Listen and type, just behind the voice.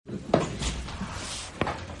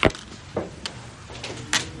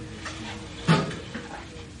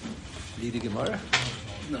read the Gemara?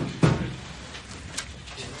 No.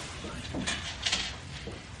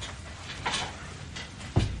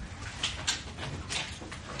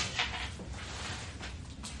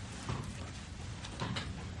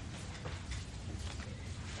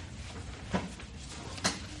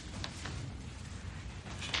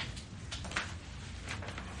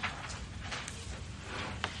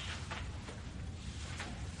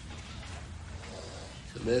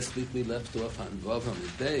 Last week we left off on Vav on the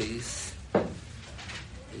base. The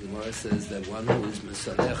Gemara says that one who is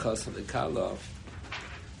Mesalech Chasen V'Kalov,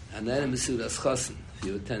 and then Mesudas Chasen. If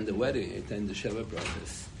you attend the wedding, you attend the Sheva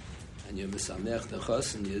Brachos, and you're Mesalech the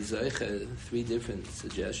Chasen, you're Zeicha, three different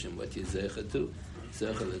suggestions what you're Zeicha to.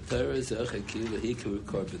 Zeicha L'Torah, Zeicha Kila Hikaru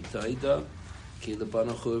Korban Taida, Kila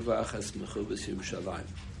Banachur V'Achas Mechubas Yerushalayim.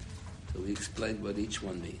 So we explained what each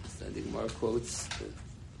one means. And the Gemara quotes the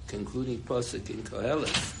concluding pasuk in Koheles,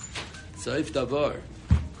 Zoif Davar,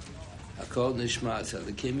 Hakol Nishmas,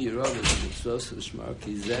 Halakim Yirov, Mitzvos L'Shmar,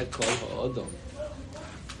 Ki Zeh Kol Ha'odom.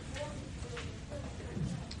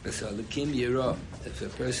 So Halakim Yirov, if a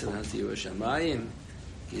person has Yirah Shamayim,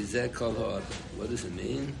 Ki Zeh Kol Ha'odom. What does it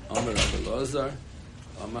mean? Amar Abelazar,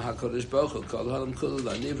 Amar HaKadosh Baruch Hu, Kol Ha'olam Kulu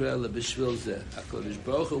L'Nivra L'Bishvil Zeh. HaKadosh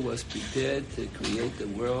Baruch Hu was prepared to create the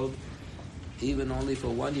world even only for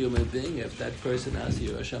one human being, if that person has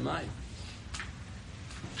Yirah Shamayim.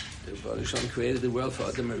 The Baruch Shem created the world for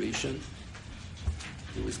Adam Arishon.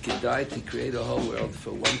 It was Kedai to create a whole world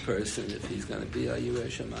for one person if he's going to be a Yirah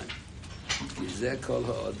Shamayim. Kizeh Kol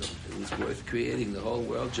Ha'adam. It was worth creating the whole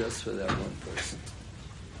world just for that one person.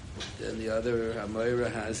 Then the other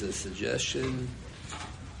Hamoira has a suggestion.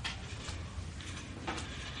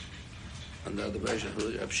 Another version,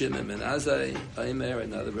 Rab Shimon ben Azai, Aimer.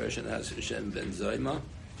 Another version has Hashem ben Zayma.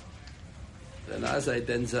 Ben Azai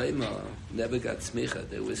ben Zayma never got smicha.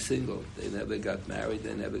 They were single. They never got married.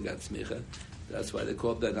 They never got smicha. That's why they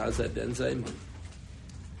called Ben Azai ben Zayma.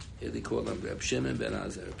 Here they call him Rab Shimon ben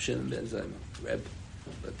Azai, Rab Shimon ben Zayma, Reb,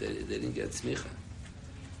 but they didn't get smicha.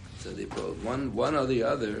 So they put one or the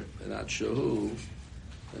other, they're not sure who.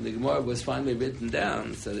 When the Gemara was finally written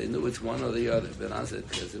down, so they knew it's one or the other, Ben Azai,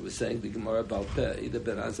 because it was saying the Gemara about Peh, either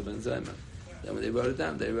Ben Azai or Ben Zayma. Then when they wrote it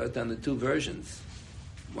down, they wrote down the two versions.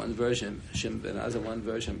 One version, Shim Ben Azai, one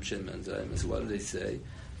version, Shim Ben Zayma. So what do they say?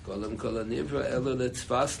 Kolam kol hanivra elo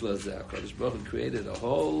letzvas lazeh. HaKadosh Baruch Hu created a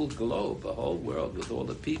whole globe, a whole world with all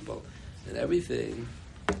the people and everything,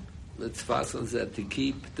 letzvas lazeh, to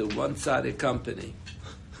keep the one-sided company.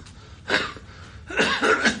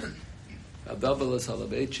 Abelvelas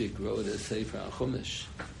Holoveitchik wrote a Sefer on Chumash.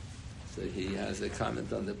 So he has a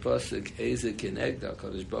comment on the pasuk, Eze Kenegdo.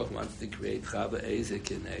 HaKadosh Baruch Hu wants to create Chava Eze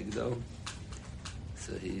Kenegdo.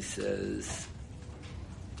 So he says,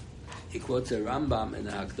 he quotes a Rambam in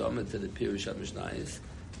the Hakdama to the Pirush HaMishnayos,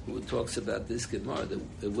 who talks about this Gemara, that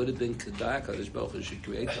it would have been Kedai, HaKadosh Baruch Hu should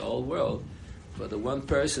create the whole world for the one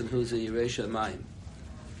person who's a Yirei Shamayim.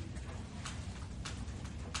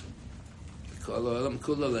 For the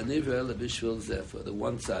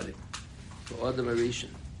one-sided, for Adam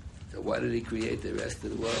Arishon. So why did he create the rest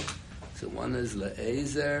of the world? So one is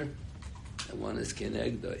La'ezer, and one is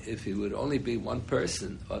Kenegdo. If he would only be one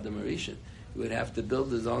person, Adam Arishon, he would have to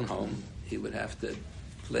build his own home, he would have to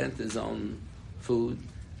plant his own food,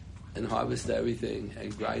 and harvest everything,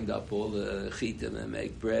 and grind up all the chitim, and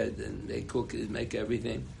make bread, and they cook it, make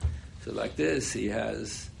everything. So like this, he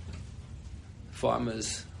has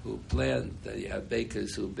farmers who plant, you have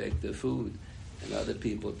bakers who bake the food, and other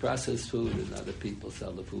people process food, and other people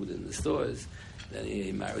sell the food in the stores. Then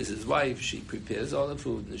he marries his wife, she prepares all the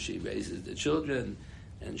food, and she raises the children,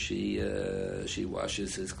 and she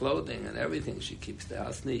washes his clothing and everything, she keeps the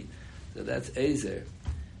house neat. So that's Ezer.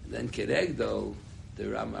 And then Keregdo, the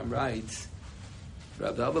Rambam writes,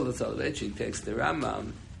 Rabbi Abba Soloveitchik takes the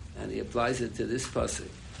Rambam, and he applies it to this pasuk.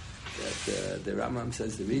 That the Rambam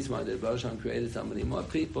says the reason why the Baruch Shem created so many more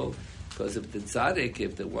people, because if the tzaddik,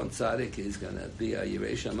 if the one tzaddik is going to be a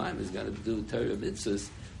Yirei Shamayim, is going to do Torah mitzvahs,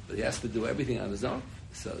 but he has to do everything on his own.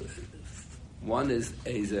 So one is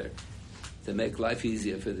Ezer, to make life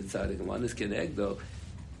easier for the tzaddik, and one is Kenegdo.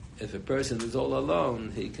 If a person is all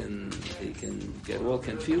alone, he can get all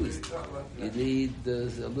confused. You need a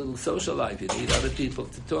little social life. You need other people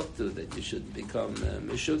to talk to, that you shouldn't become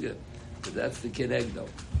meshuggah. So that's the Kenegdo.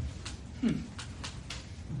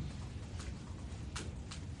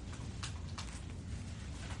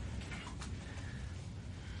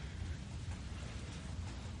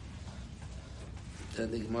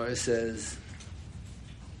 Then the Gemara says,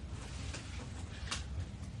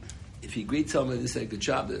 if you greet someone and say good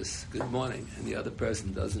Shabbos, good morning, and the other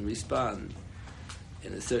person doesn't respond,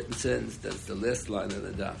 in a certain sense, that's the last line of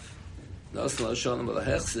the daf. Nosla Shalom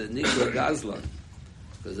Alahechse, Nikla Gazlan.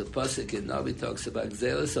 Because the Pasuk in Navi talks about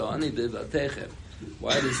Gzelas or Ani Bivatechem.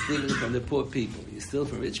 Why are they stealing from the poor people? You steal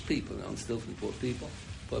from rich people, you don't steal from poor people.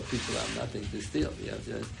 Poor people have nothing to steal.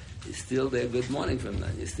 You steal their good morning from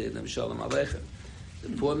them. You steal them Shalom Aleichem. The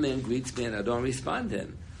poor man greets me and I don't respond to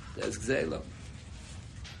him. That's Gzela.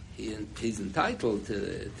 He's entitled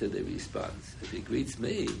to the response. If he greets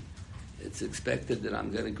me, it's expected that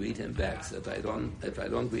I'm going to greet him back. So if I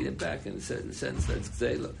don't greet him back, in a certain sense, that's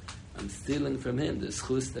Gzela. I'm stealing from him the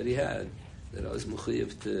schus that he had, that I was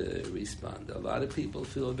mechuyev to respond. A lot of people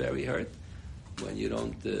feel very hurt when you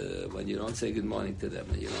don't say good morning to them,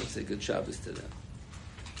 and you don't say good Shabbos to them.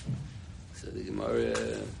 So the Gemara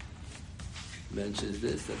mentions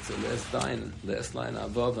this. That's the last line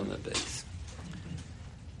above on the base.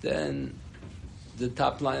 Then the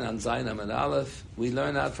top line on Zayin and Aleph, we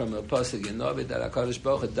learn out from a pasuk in Novi that HaKadosh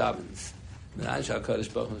Baruch Hu davens.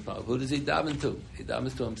 Who does he daven to? He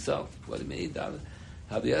davens to himself. What do you mean he davens?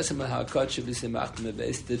 What do you mean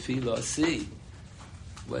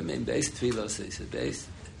beis tefillah si? So beis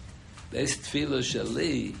tefillah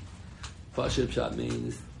shali, Pashup Pshat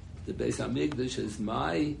means the Beis Hamikdash is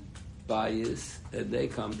my bias and they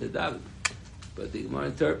come to daven. But the Gemara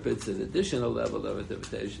interprets an additional level of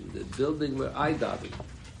interpretation. The building where I daven,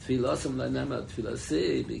 tefillasam l'nema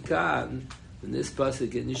tefillasi bikan. In this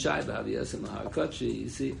pasuk in Yishai b'Haviyasam l'Harkachi, you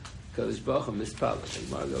see Kadosh Baruch Hu mispalel. The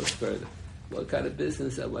Gemara goes further. What kind of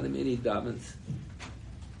business? What do you mean he davens?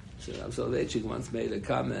 So Rav Soloveitchik once made a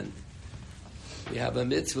comment. We have a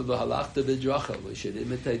mitzvah b'halachta b'dracha. We should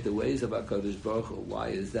imitate the ways of HaKadosh Baruch Hu. Why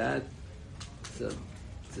is that? So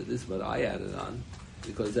this is what I added on.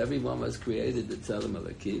 Because everyone was created the Tzelem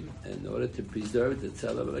Elokim. In order to preserve the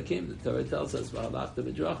Tzelem Elokim, the Torah tells us b'halachta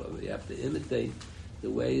b'dracha. We have to imitate the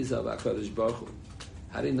ways of HaKadosh Baruch Hu.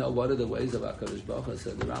 How do you know what are the ways of HaKadosh Baruch Hu? So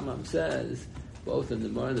the Rambam says, both in the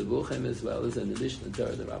Gemara and the Buchim as well as in the Mishnah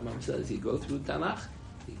Torah, the Rambam says you go through Tanakh,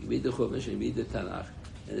 you read the Chumash and read the Tanakh,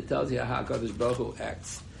 and it tells you how HaKadosh Baruch Hu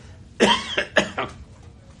acts.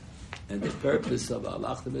 And the purpose of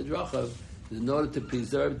Halachta B'Drachav is in order to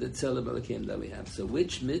preserve the Tzelem Elokim that we have. So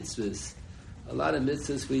which mitzvahs, a lot of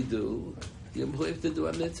mitzvahs we do, you have to do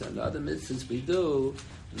a mitzvah, and other mitzvahs we do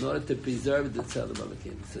in order to preserve the Tzelem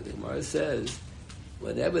Elokim. So the Gemara says,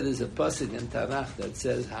 whenever there's a pasuk in Tanakh that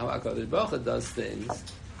says how HaKadosh Baruch Hu does things,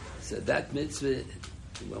 so that mitzvah,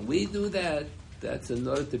 when we do that, that's in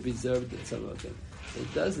order to preserve the Tzelem Elokim.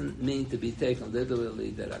 It doesn't mean to be taken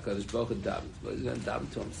literally that HaKadosh Baruch Hu davens. But he's going to daven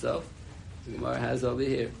to himself. The Gemara has over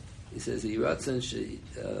here. He says, Yiratzon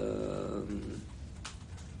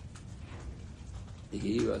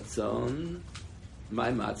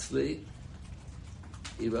my matzli,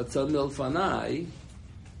 Yiratzon milfanai,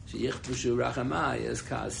 Sheyichpushu rachamai as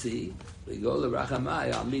kasi. We go to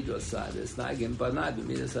rachamai al midosai. It's nagim banai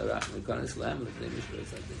b'midosai rachamai. Konis lam l'fnei mishra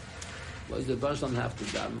something. What does the Bashlam have to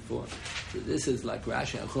daven for? So this is like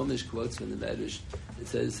Rashi and Chumash quotes from the Medrash. It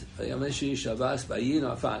says, Vayomeshi Shabbos bayin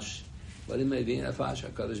afash. What do you mean bayin afash?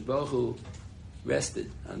 HaKadosh Baruch Hu rested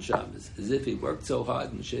on Shabbos. As if he worked so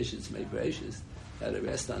hard in Sheshitz Me'Bereshis, had to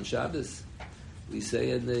rest on Shabbos. We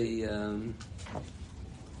say in the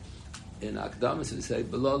in Akdamas, we say,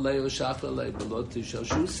 Below Leo Shachalei, below Tishal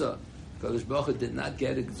Shusa. HaKadosh Baruch Hu did not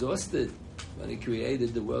get exhausted when he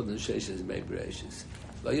created the world in Sheshitz Me'Bereshis.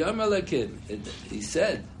 He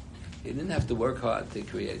said, he didn't have to work hard to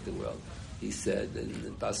create the world. He said,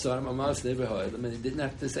 and Basar Mamas never heard him, and he didn't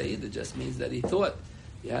have to say either. It just means that he thought.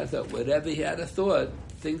 He had a thought. Whatever he had a thought,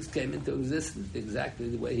 things came into existence exactly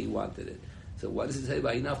the way he wanted it. So what does it say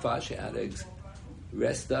about Inafash? He had to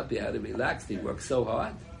rest up, he had to relax. He worked so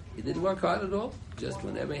hard. He didn't work hard at all. Just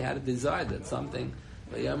whenever he had a desire that something,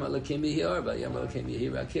 when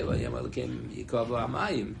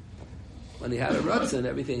he had a ratzon,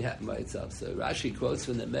 everything happened by itself. So Rashi quotes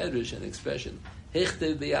from the Medrash an expression,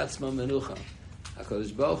 Hichtev biyatzma menucha.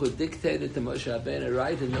 HaKadosh Baruch Hu dictated to Moshe Rabbeinu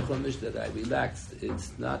right in the Chumash that I relaxed.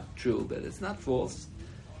 It's not true, but it's not false.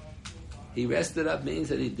 He rested up means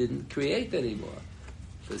that he didn't create anymore.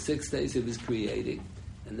 For 6 days he was creating,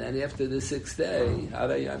 and then after the 6th day,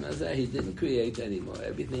 he didn't create anymore.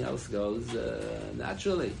 Everything else goes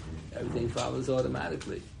naturally. Everything follows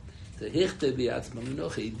automatically. He dictated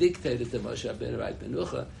to Moshe Rabbeinu right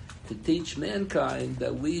menucha to teach mankind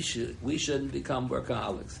that we shouldn't become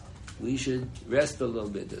workaholics. We should rest a little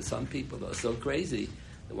bit. There's some people that are so crazy,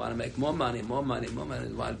 they want to make more money. They want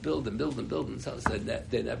to build and so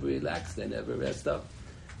they never relax, they never rest up.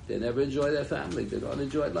 They never enjoy their family, they don't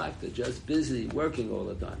enjoy life, they're just busy working all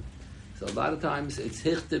the time. So a lot of times it's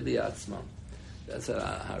hichte biatzmam. That's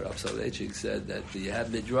how Rav Soloveitchik said that you have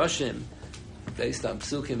midrashim based on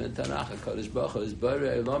Psukim and Tanakh, HaKadosh Baruch Hu is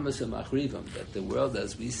Borei Olam Machrivam, that the world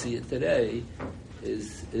as we see it today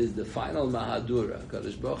is the final Mahadura.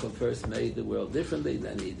 HaKadosh Baruch Hu first made the world differently,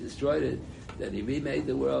 then he destroyed it, then he remade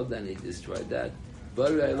the world, then he destroyed that.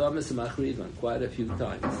 Borei Olam Machrivam, quite a few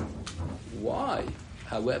times. Why?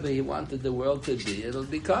 However he wanted the world to be, it'll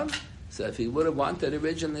become. So if he would have wanted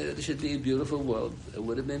originally that it should be a beautiful world, it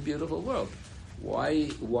would have been a beautiful world. Why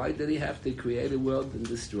did he have to create a world and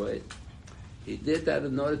destroy it? He did that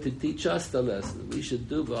in order to teach us the lesson. We should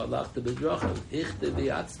do v'alachta b'drachim, ichte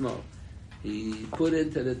b'atzmo. He put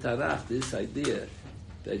into the Tanakh this idea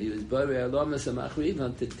that he was borei olam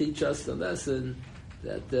machrivan to teach us the lesson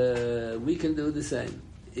that we can do the same.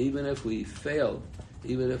 Even if we failed,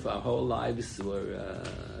 even if our whole lives were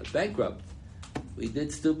bankrupt, we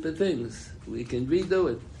did stupid things, we can redo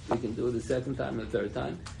it. We can do it a second time and a third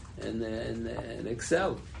time and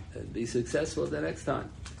excel and be successful the next time.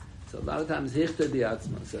 So a lot of times, hichte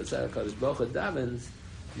bi'atzma. So HaKadosh Baruch Hu davens,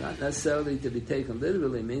 not necessarily to be taken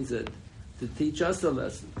literally, means that to teach us a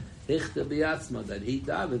lesson. Hichte bi'atzma, that he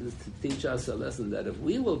davens to teach us a lesson that if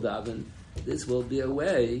we will daven, this will be a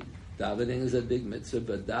way. Davening is a big mitzvah,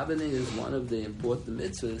 but davening is one of the important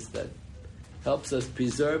mitzvahs that helps us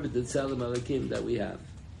preserve the Tzelem Elokim that we have.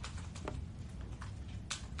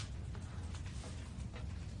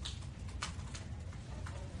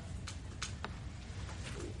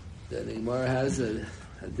 The Gemara has a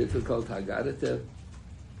difficult Haggadah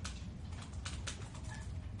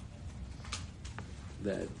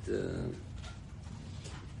that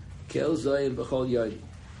Kel Zoyim B'chol Yoyim,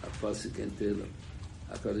 a pasuk in Tehillim.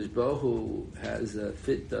 HaKadosh Baruch Hu has a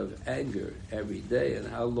fit of anger every day, and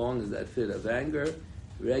how long is that fit of anger?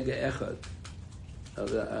 Rega echad,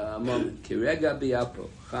 a moment. Ki rega bi'apo,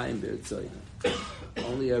 chaim b'rtzoyim.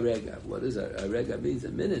 Only a rega. What is a rega? Means a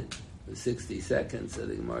minute. 60 seconds. So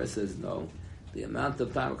the Gemara says no. The amount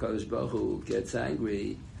of time HaKadosh Baruch Hu gets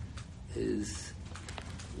angry is,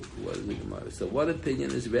 what is the Gemara? So what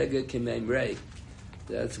opinion is Rega Kimem Rei?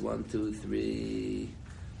 That's 1, 2, 3,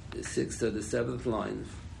 the 6th to the 7th line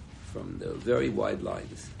from the very wide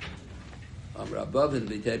lines. Rabavin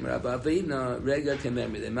V'Tem Rabavina Rega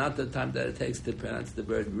Kimem Rei. The amount of time that it takes to pronounce the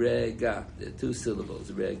word Rega. There are 2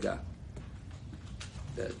 syllables, Rega.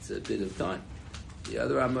 That's a bit of time. The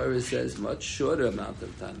other Amora says much shorter amount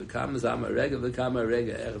of time. The Kamas Amarega, the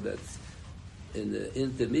Kamarega, that's in the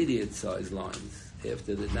intermediate size lines.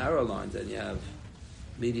 After the narrow lines, then you have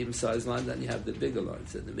medium sized lines, then you have the bigger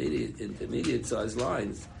lines. And the intermediate size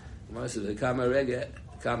lines, Amora says the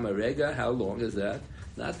Kamarega, how long is that?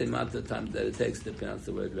 Not the amount of time that it takes to pronounce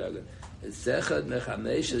the word Rega. It's Zechad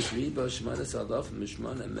Mechameshes Ribo Shmones Alaf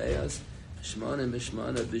Mishmona Meas Shmona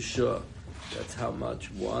Mishmona Bishor. That's how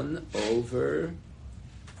much 1 over.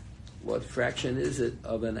 What fraction is it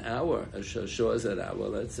of an hour? A shashor is an hour,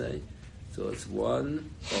 let's say. So it's 1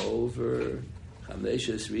 over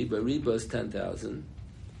Hameshes Riba. Riba is 10,000.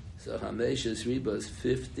 So Hameshes Riba is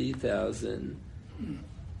 50,000.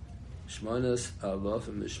 Shmonas Alaf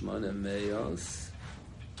and Mishmona Meos.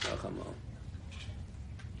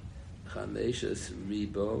 Hameshes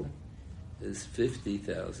Riba is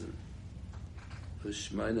 50,000.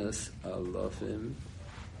 Shmonas Alafim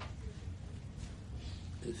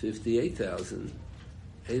is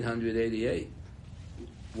 58,888.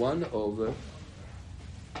 1 over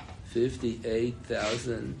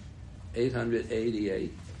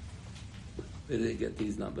 58,888. Where did they get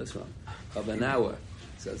these numbers from? Of an hour.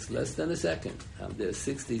 So it's less than a second. There's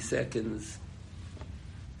 60 seconds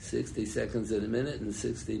in a minute and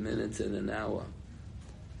 60 minutes in an hour.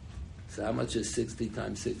 So how much is 60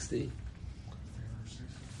 times 60?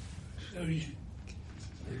 Sorry.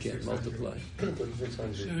 You can't multiply.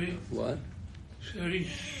 30. What? 30,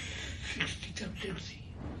 60 times 60.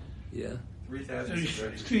 Yeah.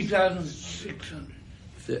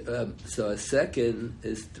 3,600. So a second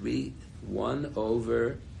is 1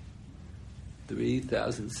 over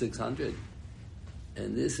 3,600.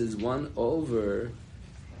 And this is 1 over,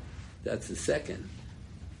 that's a second.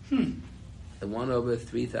 And 1 over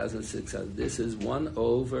 3,600. This is 1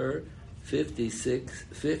 over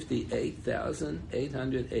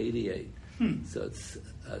 58,888. So it's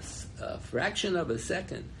a fraction of a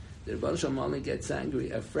second. The Rebbe Shalom only gets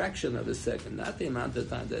angry a fraction of a second, not the amount of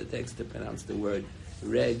time that it takes to pronounce the word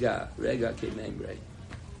Rega Kimem Rei.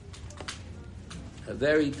 A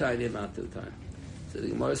very tiny amount of time. So the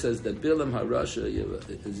Gemara says that Bilam HaRasha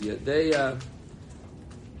is Yadeya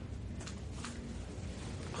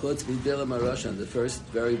Chutz Bilam HaRasha on the first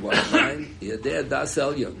very wide line. Yadeya Das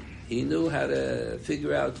Elyon. He knew how to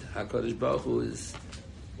figure out HaKadosh Baruch Hu is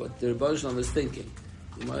what the Rebbe Shalom was thinking.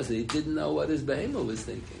 The Gemara says he didn't know what his behemoth was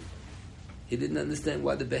thinking. He didn't understand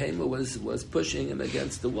why the behemoth was pushing him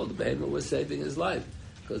against the wall. The behemoth was saving his life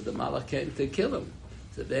because the malach came to kill him.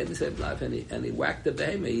 So the behemoth saved his life, and he whacked the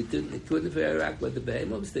behemoth. He couldn't figure out what the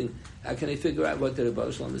behemoth was thinking. How can he figure out what the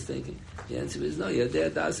Rebbe Shalom was thinking? The answer is no.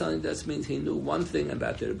 Yodea das something. That means he knew one thing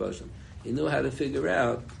about the Rebbe Shalom. He knew how to figure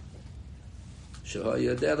out. He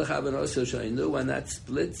knew when that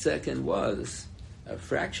split second was a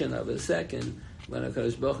fraction of a second when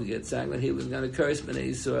HaKadosh Baruch Hu gets angry, he was going to curse Bnei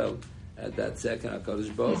Yisrael. At that second,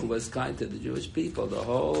 HaKadosh Baruch Hu was kind to the Jewish people. The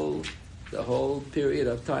whole period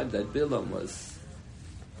of time that Bilam was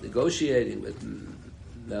negotiating with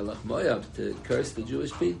Melech Moab to curse the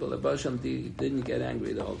Jewish people, the Hashem didn't get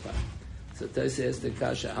angry the whole time. So Tosei asked the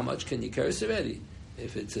Kasha, how much can you curse already?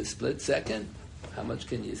 If it's a split second, how much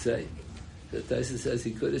can you say? The Tosei says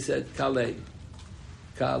he could have said Kaleim.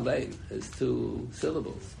 Kaleim is 2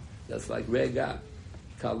 syllables. That's like Rega.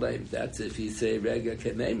 Kaleim. That's if you say Rega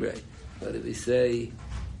Kenemre. But if you say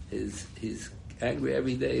he's angry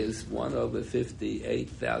every day is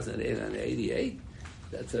 1/58,888,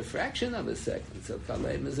 that's a fraction of a second. So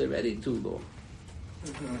Kaleim is already too long.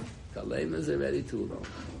 Kaleim is already too long.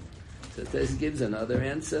 So this gives another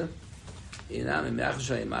answer. The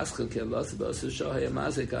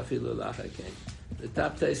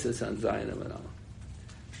top taste is on Zion of an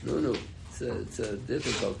No, it's a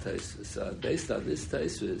difficult taste. So based on this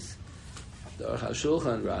taste, the Aruch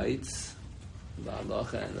HaShulchan writes,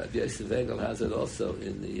 and Rabbi Yosef Engel has it also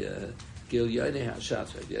in the Gil Yonei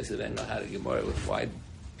HaShatz. Rabbi Yosef Engel had a Gemara with wide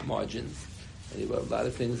margins, and he wrote a lot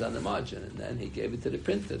of things on the margin, and then he gave it to the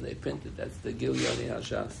printer, and they printed. That's the Gil Yonei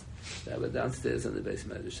HaShatz. They have it downstairs in the base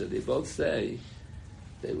medrash. So they both say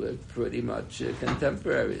they were pretty much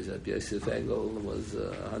contemporaries. Rabbi Yosef Engel was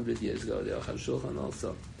 100 years ago. The Aruch HaShulchan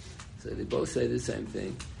also. So they both say the same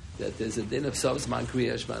thing, that there's a din of Sovsman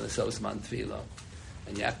Kriya Shema and a Sovsman Tefillah.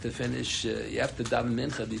 And you have to finish, you have to daven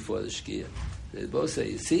mincha before the Shkia. They both say,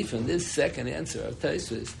 you see from this second answer of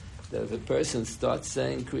Tosfos, that if a person starts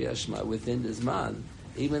saying Kriya Shema within the Zman,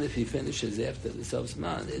 even if he finishes after the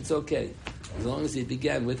Sovsman, it's okay, as long as he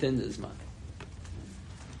began within the Zman.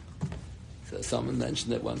 So someone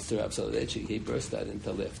mentioned it once to Rav Soloveitchik, he burst out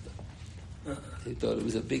into laughter. He thought it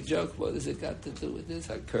was a big joke. What has it got to do with this?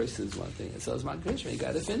 A curse is one thing. It says, you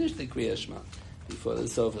got to finish the Kriya Shema before the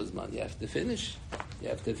Sofazman. You have to finish. You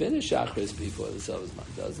have to finish Shachris before the Sofazman.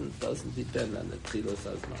 Doesn't depend on the Tchilos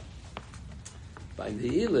Hazman. By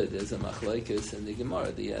Ne'ilah, there's a machlokes in the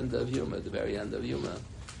Gemara, the end of Yuma, the very end of Yuma.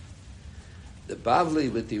 The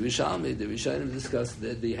Bavli with the Rishonim discussed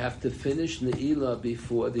that you have to finish Ne'ilah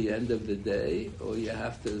before the end of the day, or you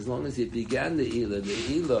have to, as long as you began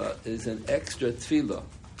Ne'ilah is an extra tefillah.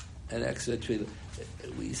 An extra tefillah.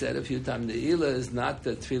 We said a few times, Ne'ilah is not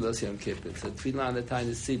the tefillah Yom Kippur, it's a tefillah on the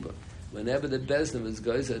Tainus Sibur. Whenever the Bezdin is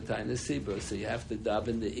goes at Tainus Sibur, so you have to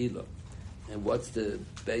daven Ne'ilah. And what's the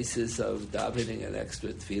basis of davening an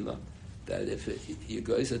extra tefillah? That if you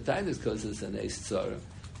go at Tainus, because it's an Eis Tzara.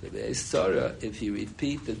 So if you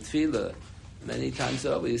repeat the tefillah many times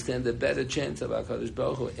over, you stand a better chance of HaKadosh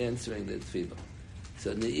Baruch Hu answering the tefillah.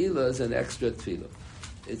 So Ne'ilah is an extra tefillah.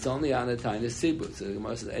 It's only on a Tainus Sibur. So the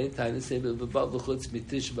Gemara says, "Ein Tainus Sibur v'bal v'chutz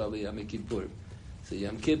mitishba v'yom Kippur." So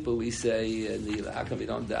Yom Kippur we say Ne'ilah. How come we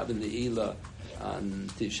don't daven Ne'ilah on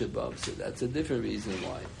Tisha B'av? So that's a different reason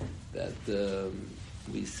why. That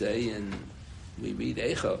we say and we read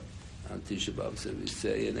Eicha on Tisha B'av. So we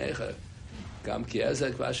say in Eicha, Gam ki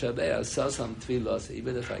ezek v'ashabei asasam tefillos.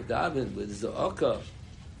 Even if I daven with Zo'oka,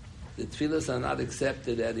 the tefillos are not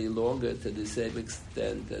accepted any longer to the same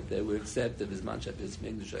extent that they were accepted as much as Beis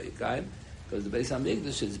Hamikdash Yikayim, because the Beis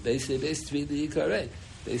Hamikdash is basically Beis Tefillah Yikarei.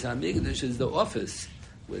 Beis Hamikdash is the office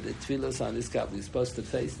where the tefillos on this cup. We're supposed to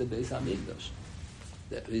face the Beis Hamikdash.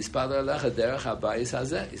 He's supposed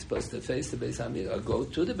to face the Beis Hamikdash, or go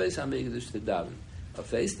to the Beis Hamikdash to daven, or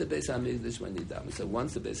face the Beis Hamikdash when you daven. So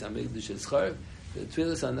once the Beis Hamikdash is churv, the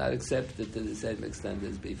tefillos are not accepted to the same extent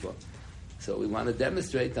as before. So we want to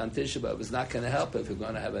demonstrate on Tisha B'Av. It's not going to help if we're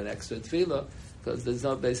going to have an extra tefillah, because there's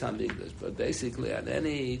no Beis Hamikdash. But basically, at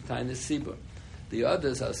any Tainus Sibur, the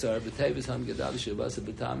others are Sar B'Tevis Ham Gedal Shavasa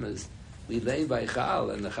B'Tamas. We lay by Chal,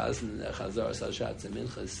 and the Chazar Sashatz and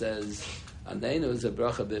Mincha says, Aneinu is a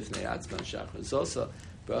bracha b'fnei atzman shachar. It's also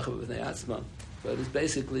bracha b'fnei atzman, but it's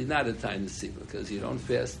basically not a Tainus Sibur, because you don't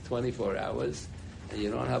fast 24 hours, and you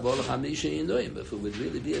don't have all the Hamisha Yinuim. If it would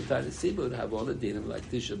really be a Tainus Sibur, it would have all the dinim like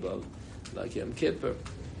Tisha B'Av, like Yom Kippur.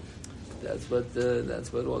 That's what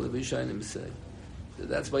all the Rishonim say. So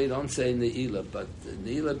that's why you don't say Ne'ilah, but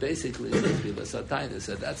Ne'ilah basically is Tefillah Satayna.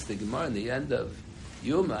 So that's the Gemara in the end of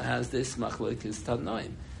Yuma has this machlokes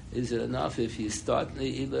Tanoim. Is it enough if you start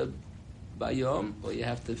Ne'ilah bayom, or you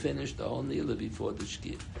have to finish the whole Nila before the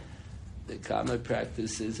Shkia. The common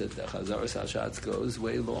practice is that the Chazaras Hashatz goes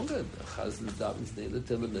way longer. The Chazan davens Nila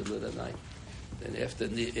till the middle of the night. Then after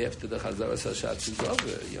the Chazaras Hashatz is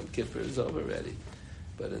over, Yom Kippur is over already.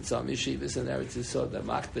 But in some yeshivas in Eretz Yisrael, they're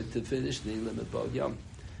makbid to finish Nila Mebod Yom.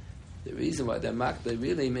 The reason why they're makbid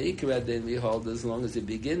really meikra, then we hold as long as you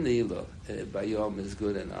begin Nila by Yom is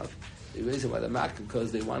good enough. The reason why they're makbid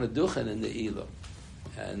because they want to duchen in the Elo.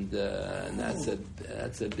 And that's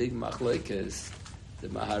a big machlokes. The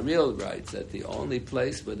Maharil writes that the only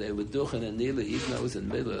place where they would duchen in Nila, even though it was in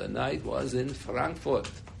the middle of the night, was in Frankfurt.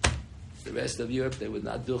 The rest of Europe, they would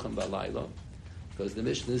not duchen balayla, because the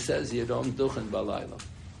Mishnah says you don't duchen balayla.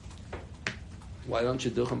 Why don't you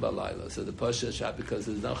duchen balayla? So the Pasha Shat, because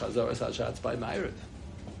there's no Chazaras Hashatz by Ma'ariv.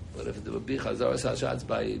 But if there would be Chazaras Hashatz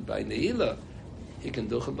by Neila, you can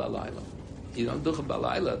duchen balayla. You don't duchen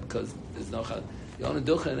balayla because there's no Chazaras. You only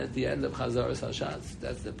duchen at the end of Chazaras Hashatz.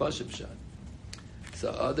 That's the Pasha Shat. So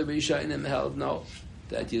other Rishonim held no,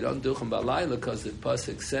 that you don't duchen balayla because the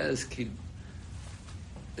pasuk says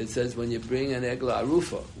it says when you bring an egla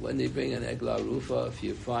arufa. When you bring an egla arufa, if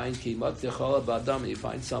you find ki matzichola badam, you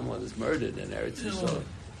find someone is murdered in Eretz Yisrael,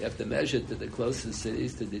 you have to measure to the closest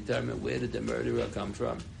cities to determine where did the murderer come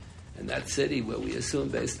from. And that city where we assume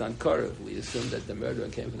based on Korav, we assume that the murderer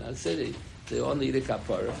came from that city, they all need a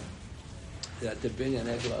kapara. They have to bring an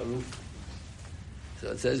egla arufa. So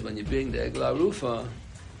it says when you bring the egla rufa,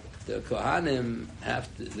 the kohanim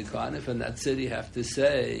from that city have to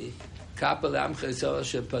say, "Kapel amcha yisrael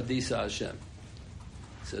shepadisa Hashem."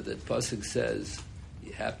 So the pasuk says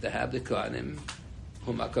you have to have the kohanim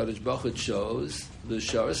whom Hakadosh Baruch Hu chose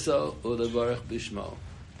l'sharso u'levarich bishmo.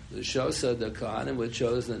 L'sharso, the kohanim were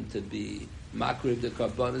chosen to be makriv the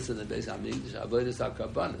karbanos in the Beis Hamikdash, avodas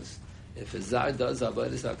hakarbanos. If a zar does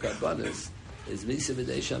avodas hakarbanos, is Misa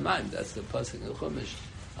B'dei Shamayim. That's the pasuk in Chumash.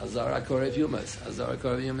 Azar HaKorev Yumas. Azar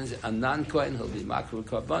HaKorev Yumas. A non-Kohen who'll be Makru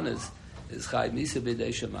Karbanas is Chai Misa B'dei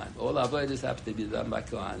Shamayim. All avodas have to be done by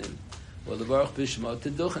Kohanim. Well, the Baruch Bishmo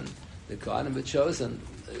to Duchen. The Kohanim were chosen.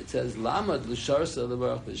 It says Lamad L'Sharsa the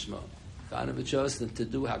Baruch Bishmo. Kohanim were chosen to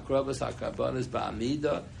do Hakrobas HaKarbanas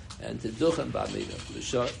Ba'amida and to Duchen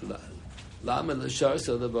Ba'amida. Lamad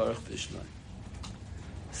L'Sharsa the Baruch Bishmo.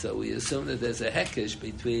 So we assume that there's a hekesh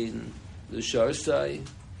between the Sharsai,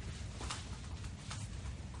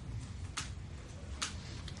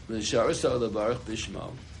 the Sharsai, the Baruch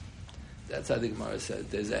Bishmo. That's how the Gemara said.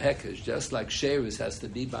 There's a hekesh, just like Sheris has to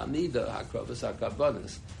be Ba'amida, Hakrovas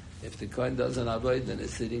HaKarbanas. If the Kohen doesn't avoid in a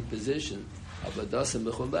sitting position, Avodasim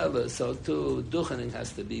B'chulela, so too, Duchening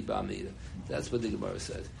has to be Ba'amida. That's what the Gemara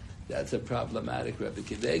says. That's a problematic Rebbe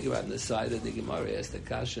Kiveger on the side of the Gemara asked the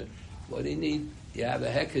Kasha, what do you need? You have a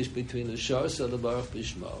hekesh between the Sharsai, the Baruch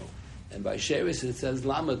Bishmo, and by Sheris it says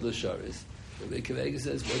Lamed l'Sharis. The Kivega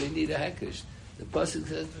says, what do you need a hekesh? The pasuk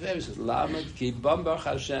says, Lamed ki bam baruch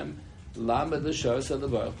Hashem, Lamed l'Sharis of the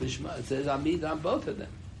Baruch Bishma. It says Amid on both of them.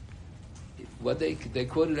 What they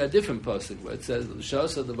quoted a different pasuk where it says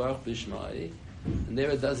l'Sharis of the Baruch Bishma, and there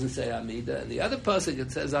it doesn't say Amida. And the other pasuk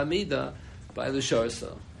it says Amida by l'Sharis.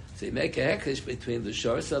 So you make a hekesh between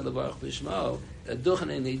l'Sharis of the Baruch Bishma. The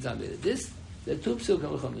Duchanin needs Amida. The two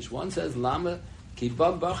psukim in Chumash. One says Lamed Ki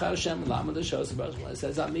bam baruch Hashem Lamed l'Sharis Baruch Bishmo. It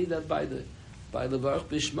says Amida by the Baruch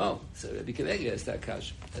Bishmo. So Rabbi Kiveger has that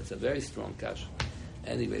kash. That's a very strong kash.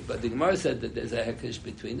 Anyway, but the Gemara said that there's a hekesh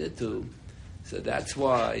between the two. So that's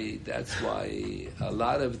why a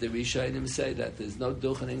lot of the Rishonim say that there's no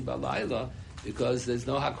duchening balayla because there's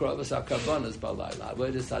no hakrovas hakarbanas balayla.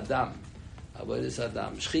 Avodas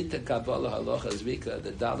Adam. Shchita kabbalah halacha zrika,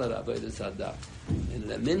 the dalar avodas Adam. In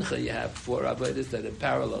the mincha you have 4 avodas that are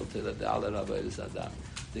parallel to the dalar avodas Adam.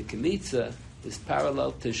 The kemitza is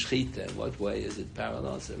parallel to shchita. In what way is it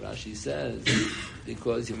parallel? So Rashi says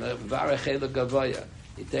because you varechel gavoya.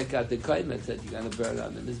 You take out the kaimet that you're going to burn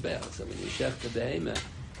on the mizbeach. So when you shech the behema,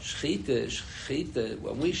 shchita.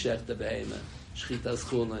 When we shech the behema, shchita's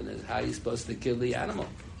chulin is how you're supposed to kill the animal.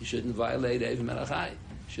 You shouldn't violate Ev Melachai.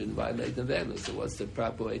 Shouldn't violate the velu. So what's the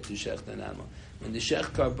proper way to shech an animal? When the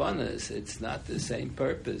shech karbanas, it's not the same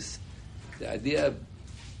purpose. The idea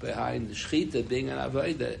behind the shchita being an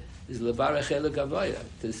avodah is levarech el gavoya,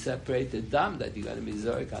 to separate the dam that you're going to be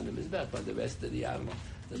zorek on the mizbech from the rest of the animal.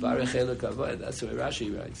 Levarech el gavoya. That's what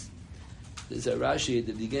Rashi writes. There's a Rashi at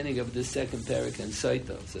the beginning of the second Perek in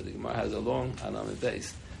Saito. So the Gemara has a long Amid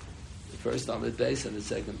Beis. The first Amid Beis and the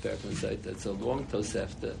second Perek in Saito. It's a long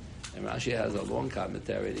Tosefta. And Rashi has a long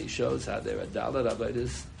commentary, and he shows how there are Dalar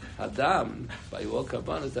Avodas Hadam by all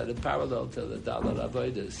Karbanos that are parallel to the Dalar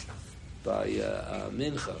Avodas by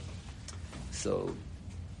Mincha. So,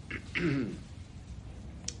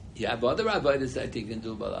 You have other avodas that you can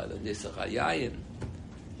do balayla. Nisach hayayin,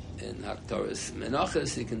 in Haktoris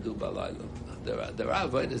Menachos you can do balayla. There are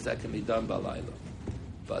avodas that can be done balayla,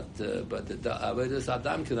 but the avodas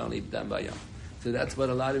Adam can only be done by Yom. So that's what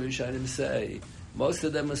a lot of Rishonim say. Most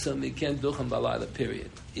of them assume you can't do them balayla.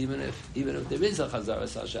 Period. Even if there is a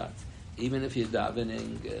chazaras hashatz, even if you're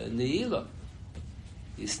davening neila.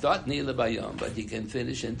 You start Nila by Yom, but you can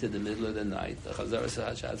finish into the middle of the night. The Chazaras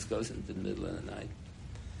HaShatz goes into the middle of the night.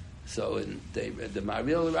 So the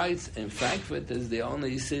Maharil writes, in Frankfurt is the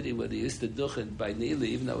only city where they used to do it by Nila,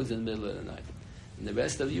 even though it was in the middle of the night. In the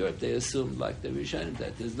rest of Europe, they assumed, like the Rishonim,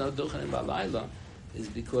 that there's no duchen in Balayla, is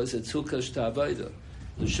because it's Hukash Ta'avodah.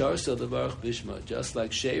 L'sharso L'varach Bishma, just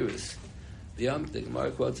like Sheirus. The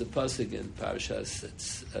Gemara quotes a pasuk in Parashas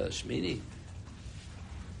Shmini,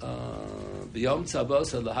 B'yom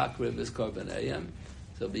tzavosa lahakriv is korban ayam.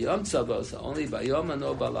 So b'yom tzavosa, only by yom and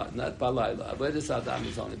no balayla, not balayla. Avodas Adam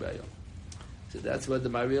is only by yom. So that's what the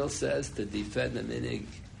Maharil says to defend the minig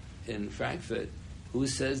in Frankfurt. Who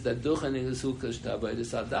says that duchening is hukash to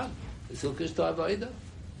avodas Adam? It's hukash to avodah.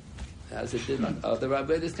 As it did, other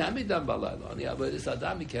avodas can be done balayla. Only avodas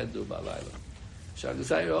Adam you can't do balayla.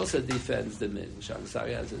 Shagasari also defends the minig.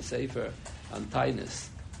 Shagasari has a sefer on Tainus.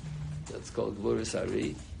 That's called Gvuras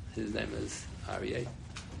Ari. His name is Aryeh.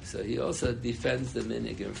 So he also defends the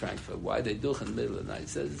minig in Frankfurt. Why they do it in the middle of the night? He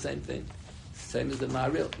says the same thing. Same as the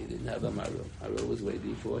Maharil. He didn't have a Maharil. Maharil was way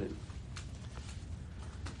before him.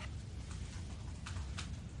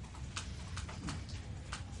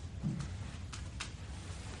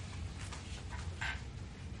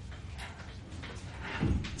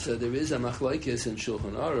 So there is a machlokes in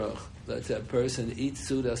Shulchan Aruch that a person eats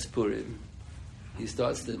Sudas Purim. He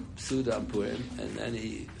starts the Suda on Purim, and then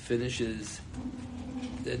he finishes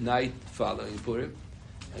the night following Purim,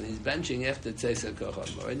 and he's benching after Tzeiser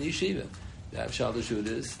Kocham. Or in Yeshiva, they have Shalosh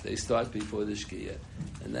Udas, they start before the Shkia,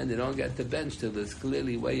 and then they don't get to bench till it's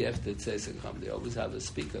clearly way after Tzeiser Kocham. They always have a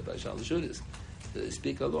speaker by Shalosh Udas, so they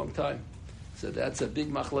speak a long time. So that's a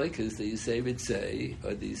big machlokes. Do you say Ritzei,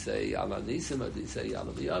 or do you say Ala Nisim, or do you say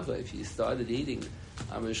Ala V'yava? If you started eating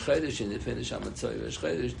Am Rosh Chodesh and you finish Am Tzoi Rosh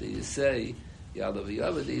Chodesh, do you say Yalav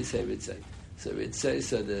V'yava, do you say Ritzei? So Ritzei,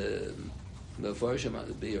 so the Mefarshim on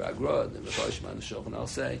the Bir Agrod, the Mefarshim on the Shulchan I'll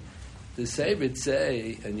say, to say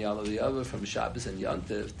Ritzei and Yalav V'yava from Shabbos and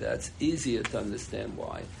Yontif, that's easier to understand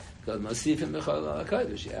why. Because Masifim Mechol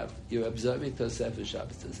HaKodesh, you're observing Tosefes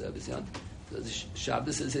Shabbos, Tosefes Yontif. So the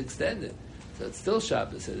Shabbos is extended. So it's still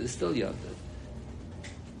Shabbos, it is still Yontif.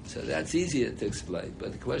 So that's easier to explain.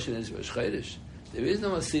 But the question is Rosh Chodesh. There is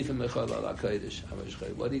no Masifim Mechol HaKodesh on Rosh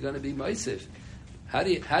Chodesh. What are you going to be Masif? How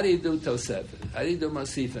do you do Tosefes? How do you do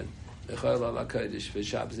Masifim Mechol HaKodesh for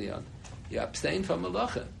Shabbos and Yontif? You abstain from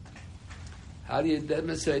Malacha. How do you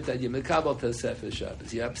demonstrate that you Mekabel Tosefes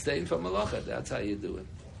Shabbos? You abstain from Malacha. That's how you do it.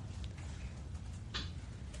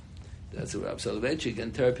 That's what Rav Soloveitchik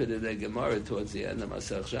interpreted the Gemara towards the end of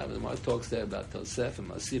Masech Shabbos. The Gemara talks there about Tosef and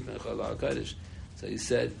Masif and Chol HaKodesh. So he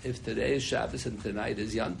said, if today is Shabbos and tonight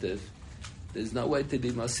is Yontif, there's no way to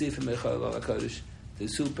be Masif and Chol HaKodesh to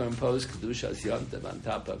superimpose Kedushas Yontif on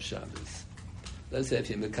top of Shabbos. Let's say if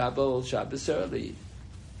you Mekabel Shabbos early,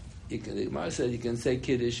 the Gemara said you can say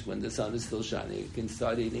Kiddush when the sun is still shining. You can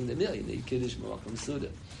start eating the meal. You need Kiddush Malachim Suda.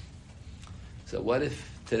 So what if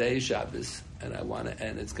today is Shabbos and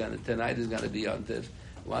tonight is going to be Yontif?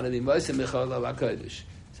 I want to be Moshe Michal HaKodesh.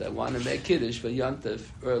 So I want to make Kiddush for Yontif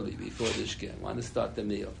early before the Shkia. I want to start the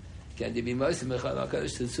meal. Can you be Moshe Michal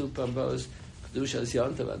HaKodesh to superimpose Kedushas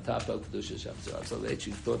Yontif on top of Kedushas Shabbos? So they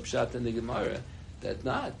thought Pshat in the Gemara that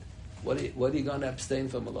not. What are you going to abstain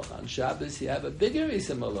from Malacha? On Shabbos you have a bigger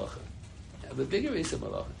Isa Malacha.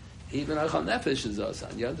 Even Achal Nefesh is also.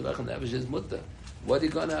 On Yontif Achal Nefesh is Mutta. What are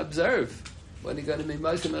you going to observe? When you're going to be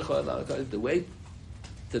Moshe Mechol HaKodesh, the way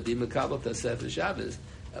to be Mekabel Tosefes Shabbos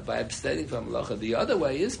by abstaining from Malacha. The other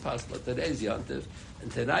way is possible. Today is Yontif,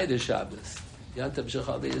 and tonight is Shabbos. Yontif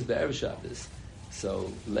Shechali is Be'er Shabbos.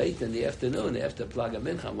 So late in the afternoon, after Plaga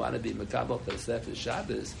Mincha, I want to be Mekabel Tosefes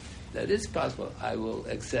Shabbos. That is possible. I will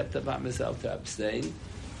accept upon myself to abstain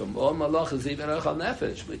from all Malachas, even Achal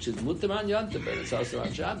Nefesh, which is Mutar on Yontif, but it's also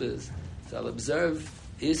on Shabbos. So I'll observe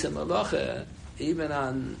Isa Malacha even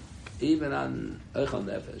on Eichel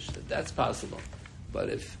Nefesh. That's possible. But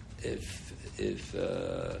if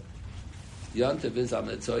Yontif is on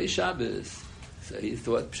Tzoi Shabbos, so he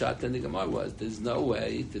thought Pshat in the Gemara was there's no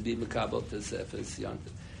way to be Mekabel Tosefes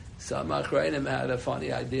Yontif. So Machreinim had a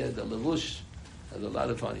funny idea. The Levush had a lot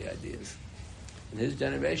of funny ideas. In his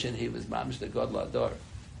generation, he was Mamish the God Lador,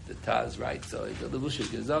 the Taz, right? So the Levush is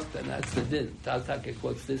Gezokt, and that's the din. Taz Taka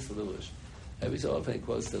quotes this Levush. Every so often he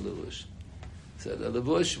quotes the Levush. So the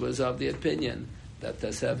Levush was of the opinion that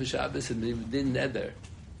Tosefes Shabbos didn't nether.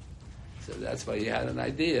 So that's why he had an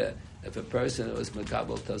idea. If a person was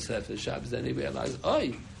Makabel Tosefes Shabbos, then he realized,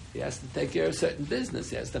 he has to take care of certain business.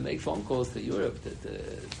 He has to make phone calls to Europe,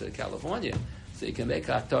 to California. So you can make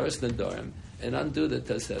Hataras Nedorim and undo the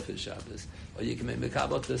Tosefes Shabbos. Or you can make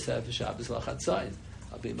Makabel Tosefes Shabbos Lachatzayin.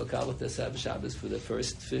 I'll be Makabel Tosefes Shabbos for the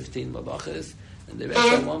first 15 Malachas, and the rest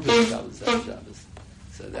I won't be Makabel Tosefes Shabbos.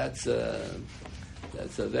 So that's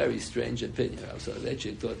a very strange opinion. So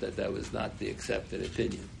Soloveitchik thought that was not the accepted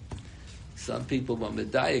opinion. Some people were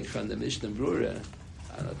medayik from the Mishnah Brura.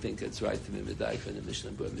 I don't think it's right to be medayik from the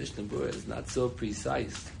Mishnah Brura. Mishnah Brura is not so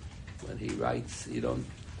precise when he writes.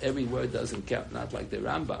 Every word doesn't count. Not like the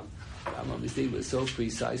Rambam. Rambam was so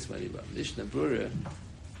precise when he wrote Mishnah Brura.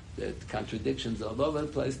 The contradictions all over the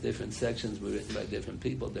place. Different sections were written by different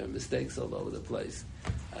people. There are mistakes all over the place.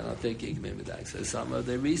 I don't think he can be medayik. So some of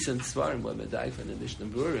the recent svarim were medayik from the Mishnah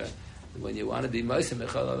Brura. When you want to be Moshe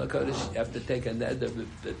Mechal Al HaKodesh, you have to take a neder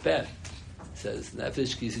b'peh. Says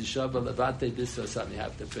Nefesh Kisishava Levate Bisvasam. You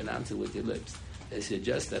have to pronounce it with your lips. If you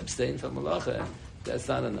just abstain from malacha, that's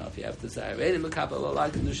not enough. You have to say Reini Mekapel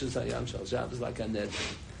Alai Kedushas Hayam Shal Shabbos like a neder.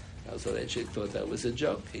 So that chick thought that was a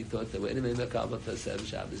joke. He thought that Reini Mekapel Tosefes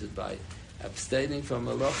Shabbos is by abstaining from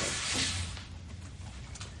malacha.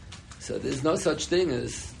 So there's no such thing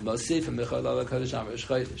as Mosif and Mechal Al HaKodesh Amrish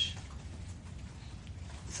Chodesh.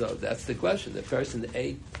 So that's the question. The person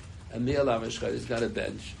ate a meal on Rosh Chodesh, got a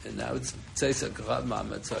bench, and now it's Tzeisa Kachad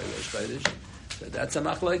Ma'amad Tzoi Rosh Chodesh. So that's a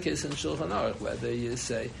machlekes in Shulchan Aruch, whether you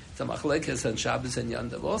say it's a machlekes on Shabbos and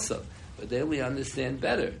Yandav also. But then we understand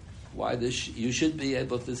better why you should be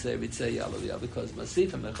able to say Ritzei Yalav, because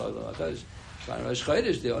Masif and Mechol HaKodesh. On Rosh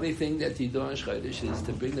Chodesh, the only thing that you do on Rosh Chodesh is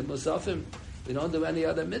to bring the Musafim. We don't do any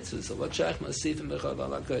other mitzvahs. So what Shaykh Masif and Mechol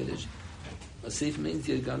HaKodesh? Masif means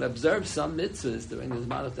you're going to observe some mitzvahs during this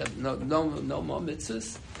month. No more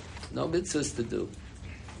mitzvahs. No mitzvahs to do.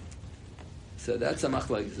 So that's a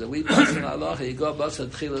machlokes. So we pass in halacha, you go basa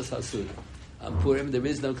tchilas hasud. On Purim, there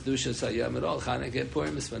is no kedushas hayom at all. Chanukah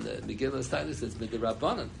Purim is when the Megillah Titus is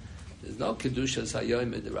midrabanan. There's no kedushas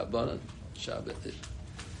hayom midrabanan.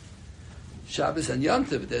 Shabbos and Yom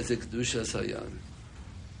Tov, there's a kedushas hayom.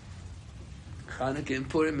 Chanukah and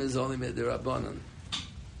Purim is only midrabanan.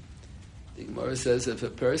 The Gemara says if a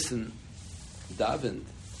person davened,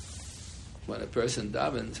 when a person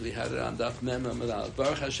davens, we had it on Daf Mem Amalal.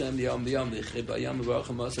 Baruch Hashem Yom Yom Lichib Yom Baruch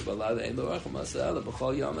Masa Balad Ein Baruch Masa Ela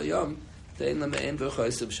B'Chol Yom Yom Tein Lamein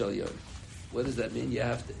B'Chosav Shal Yom. What does that mean? You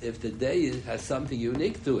have to, if the day has something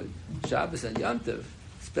unique to it, Shabbos and Yom Tov,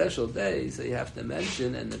 special days, so you have to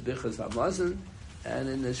mention in the Bichas Hamazon and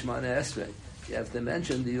in the Shemana Esrei. You have to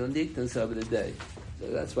mention the uniqueness of the day. So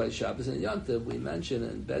that's why Shabbos and Yom Tov we mention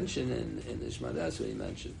and bention in the Shemana Esrei we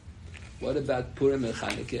mention. What about Purim and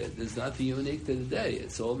Chanukah? There's nothing unique to the day.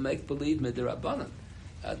 It's all make-believe midrabanan.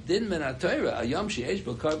 Din min ha-Torah, a yom she'esh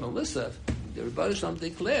bo karban lisaf, the Rebbeinu Shalom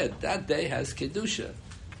declared that day has kedusha.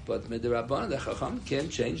 But midrabanan, the Chacham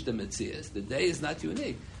can't change the mitzias. The day is not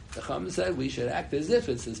unique. The Chacham said we should act as if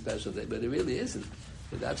it's a special day, but it really isn't.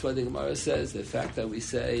 So that's why the Gemara says the fact that we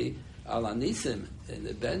say al anisim in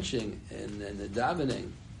the benching and the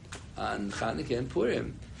davening on Chanukah and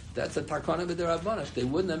Purim, that's a takana b'derabbanan. If they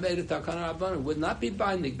wouldn't have made a takana rabbanan, it would not be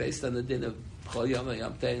binding based on the din of B'chol Yom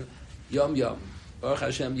Yom Tein Yom Yom Baruch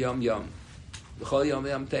Hashem Yom Yom B'chol Yom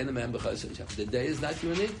Yom Tein Amen B'chosem. The day is not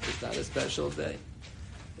unique. It's not a special day.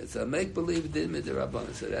 It's a make-believe din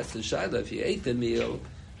b'derabbanan. So that's the shayla. If you ate the meal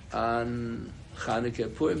on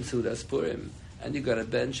Chanukah Purim, Sudas Purim, and you got a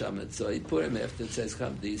bench on Mitzvah Purim after it says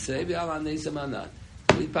come, do you say V'al Anisim or not?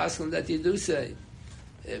 We pass on that you do say.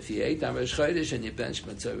 If you ate on Rosh Chodesh and you bench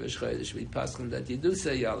Mitzvah Rosh Chodesh, we pass on that you do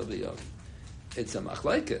say Yalav Yom. It's a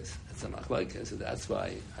machlokes. It's a machlokes. So that's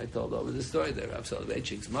why I told over the story there. Rav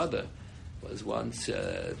Soloveitchik's mother was once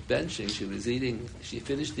benching. She was eating. She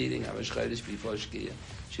finished eating on Rosh Chodesh before Shkia.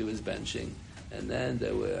 She was benching, and then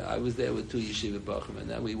I was there with two yeshiva bachim, and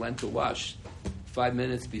then we went to wash 5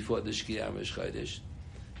 minutes before the Shkia on Rosh Chodesh,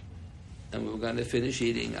 and we were going to finish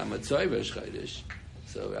eating on Mitzvah Rosh Chodesh.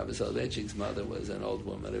 So Rabbi Soloveitchik's mother was an old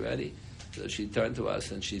woman already. So she turned to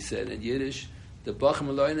us and she said in Yiddish, the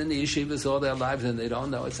Bachim learn in the yeshivas all their lives and they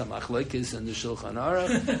don't know it's a machlokes in the Shulchan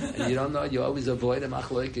Aruch. And you don't know, you always avoid a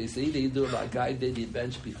machlokes. Either you do like I did, you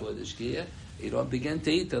bench before the Shkia. You don't begin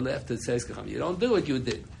to eat till after it says Kacham. You don't do what you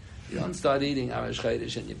did. You don't start eating on Rosh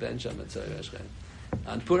Chodesh and you bench on Mitzvah Rosh Chodesh.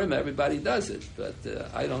 On Purim, everybody does it. But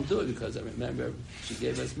I don't do it because I remember she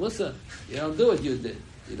gave us Musa. You don't do what you did.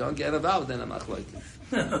 You don't get involved in a machlokes.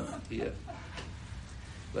 Yeah.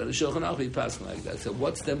 But the Shulchan Aruch we pass like that. So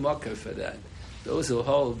what's the mocker for that? Those who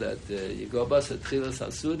hold that you go bus at Tchilas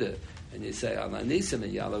HaSuda and you say Al Anisim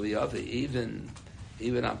and Yalav Yavi,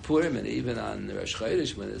 even on Purim and even on Rosh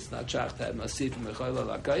Chodesh, when it's not Shach to have Masif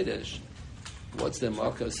Mechayla LaKodesh, what's the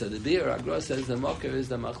Mokker? So the Bir Agro says the Mokker is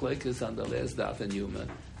the Machlokes on the last daf in Yuma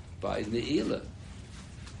by Ne'ilah.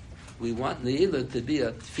 We want Ne'ilah to be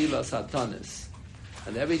a Tfilas HaTanis.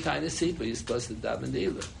 And every tiny Sipah you're supposed to daven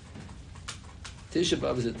Ne'ilah. Tisha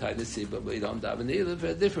B'Av is a tiny Sipah, but we don't daven Ne'ilah for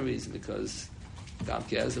a different reason, because Gam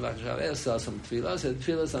Ki'ezah V'Achshav saw some Tfilas, and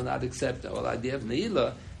Tfilas are not accepted. The whole idea of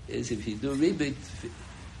Ne'ilah is if you do reboot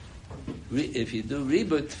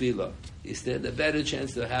tefillah, you stand a better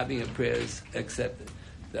chance of having your prayers accepted.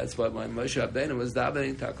 That's why when Moshe Rabbeinu was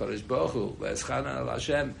davening to HaKadosh Baruch Hu, V'eschanan al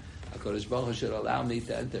Hashem, HaKadosh Baruch Hu should allow me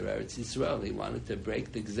to enter Eretz Yisrael. He wanted to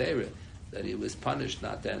break the Gzeirah, that he was punished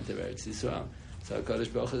not to enter Eretz Yisrael. So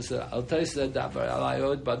HaKadosh Baruch Hu said, Al Taisa Dabar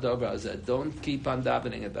Alayod Badobar. I said, don't keep on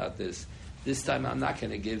davening about this. This time I'm not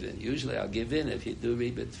going to give in. Usually I'll give in if you do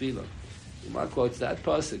reboot tefillah. Gemara quotes that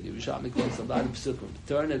pasuk. Yerushalmi quotes a lot of psukim.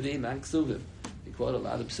 Torah Nevi'im and Ksuvim. He quote a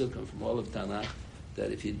lot of psukim from all of Tanakh, that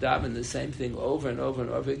if you daven the same thing over and over and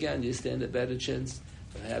over again, you stand a better chance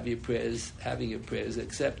of having your prayers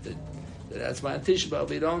accepted. So that's why on Tisha B'Av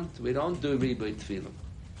we don't do reboot tefillah.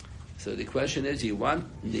 So the question is, you want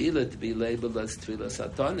Ne'ilah to be labeled as Tfilas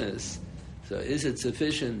HaTanis. So is it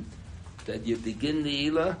sufficient that you begin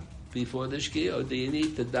Ne'ilah before the Shkia, or do you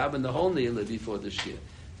need to daven the whole Ne'ilah before the Shkia?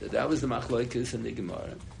 So that was the Machlokes in the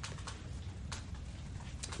Gemara.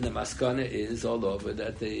 The Maskana is all over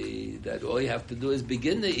that all you have to do is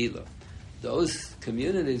begin the Ne'ilah. Those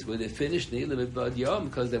communities where they finish Ne'ilah with Bad Yom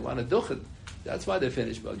because they want to duch it, that's why they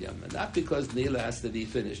finish Bad Yom, and not because Ne'ilah has to be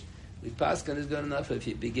finished. With Paskan is good enough if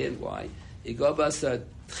you begin. Why? Igobas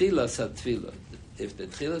Tchilas HaTfilah. If the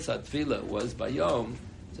Tchilas HaTfilah was by Yom,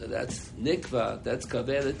 so that's Nikva, that's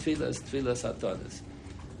Kaveh Tfilas HaTanis.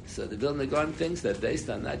 So the Vilna Gaon thinks that based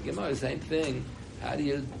on that Gemara, same thing. How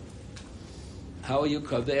are you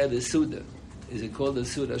Kaveh the Suda? Is it called the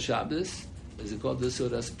Suda Shabbos? Is it called the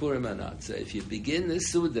Suda Purim or not? So if you begin the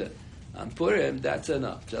Suda on Purim, that's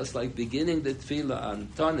enough. Just like beginning the Tfilah on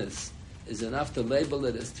Tanis is enough to label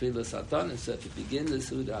it as Tfilas HaTanis. So if you begin the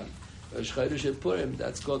Suda on Rosh Chodesh Purim,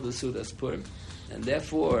 that's called the Suda Purim. And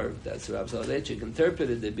therefore, that's Rav Soloveitchik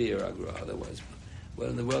interpreted the Bir Agra. Otherwise, what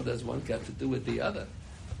in the world does one got to do with the other?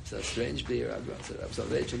 It's a strange Bir Agra. So Rav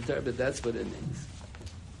Soloveitchik interpreted that's what it means.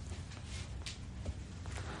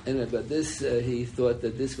 Anyway, but this, he thought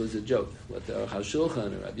that this was a joke. What the HaShulchan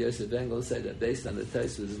and Rabbi Yosef Engel say that based on the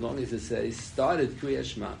Tosfos, as long as it says started Kriyas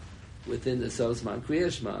Shema within the Sosman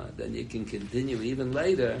Kriyas Shema, then you can continue even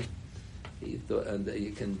later. He thought, and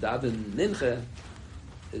you can daven Mincha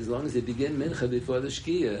as long as you begin Mincha before the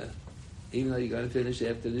Shkia, even though you're going to finish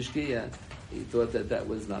after the Shkia. He thought that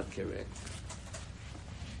was not correct.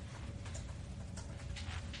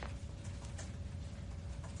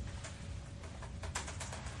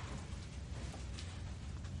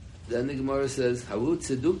 Then the Gemara says, Haru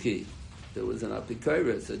Tzeduki, there was an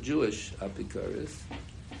Apikoros, a Jewish Apikoros.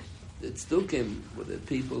 The Tzdukim were the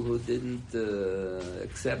people who didn't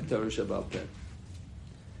accept Torah Shabbat Peh.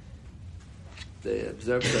 They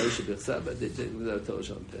observed Torah Shabbat, but they didn't observe Torah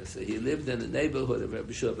Shabbat Peh. So he lived in the neighborhood of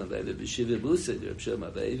Rabbi Shimon Levi, B'Shiva Musa, Rabbi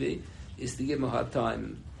Shimon Levi used to give him a hard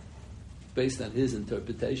time based on his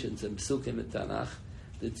interpretations and Psukim and Tanakh.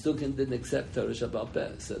 The Tzdukim didn't accept Torah Shabbat Peh,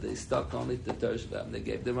 so they stuck only to Torah Shabbat, and they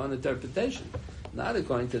gave their own interpretation, not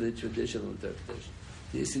according to the traditional interpretation.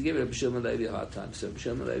 They used to give Rabbi Shimon Levi a hard time, so Rabbi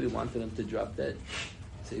Shimon Levi wanted him to drop dead.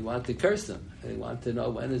 So he wanted to curse them, and he wanted to know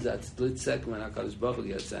when is that split second when HaKadosh Baruch Hu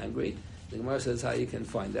gets angry. The Gemara says how you can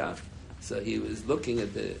find out. So he was looking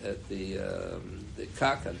at the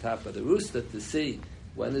cock on top of the rooster to see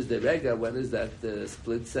when is the rega, when is that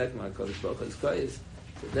split second when HaKadosh Baruch Hu is koyes.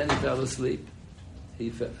 So then he fell asleep.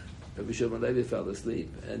 Rabbi Shimon Levi fell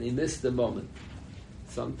asleep, and he missed the moment.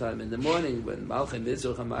 Sometime in the morning, when Malchim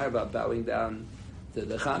Mitzvah Chamarba bowing down to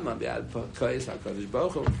the Chama, Koyes HaKadosh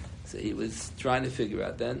Baruch Hu, so he was trying to figure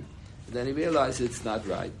out then. And then he realized it's not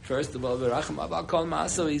right. First of all, V'racham Abal Kol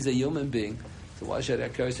Maso, he's a human being, so why should I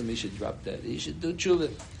curse him? He should drop dead. He should do tshuva.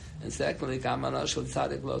 And secondly, Kamana Shel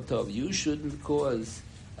Tzadik Lo Tov, you shouldn't cause,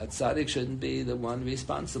 a tzaddik shouldn't be the one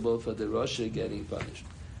responsible for the Rosha getting punished.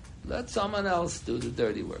 Let someone else do the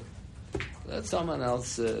dirty work. Let someone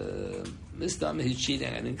else, Mr. He's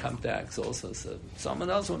cheating on income tax also, so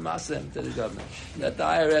someone else will mass him to the government. Let the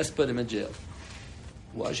IRS put him in jail.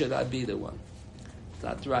 Why should I be the one? It's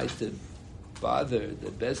not right to bother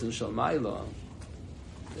the Bezdin Shalmai law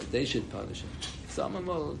that they should punish him. Someone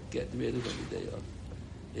will get rid of him the day of.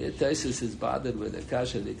 Here Taisus is bothered with a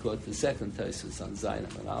kasha they quote the second Taisus on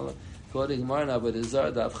Zainam and Allah. Quoting Gemara now, but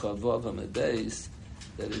Izar Daf Chavav Amadeis,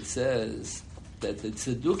 that it says that the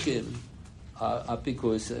Tzedukim are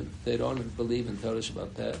Apikusim. They don't believe in Torah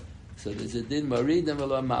Shabbat Peh. So there's a din Maridim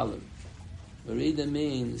V'lo Malim. Maridim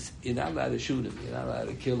means you're not allowed to shoot him, you're not allowed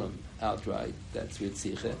to kill him outright. That's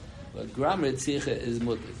Ritzicha. But Gram Ritzicha is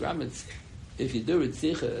Mutter. If you do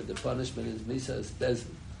Ritzicha, the punishment is Misa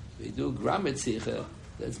Bezin. If you do Gram Ritzicha,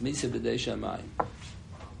 that's Misa B'dei Shamayim.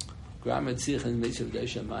 Gram Ritzicha and Misa B'dei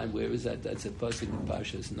Shamayim, where is that? That's a pasuk in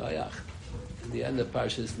Parshas Noach. In the end of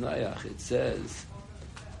Parshas Noach, it says,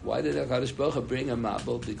 why did HaKadosh Baruch Hu bring a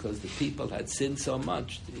Mabul? Because the people had sinned so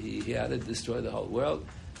much. He had to destroy the whole world.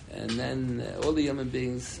 And then all the human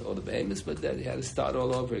beings, all the behemoths were dead. He had to start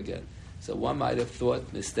all over again. So one might have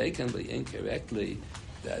thought mistakenly, incorrectly,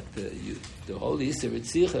 that the whole Yisur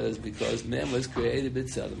Ritzicha is because man was created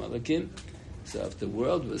b'Tzelem Elokim. So if the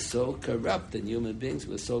world was so corrupt and human beings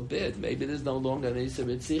were so bad, maybe there's no longer an Yisur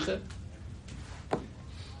Ritzicha.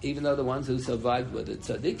 Even though the ones who survived were the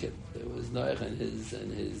tzaddikim, there was Noach and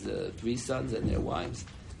his 3 sons and their wives.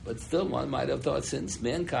 But still, one might have thought, since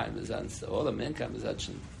mankind was all of mankind was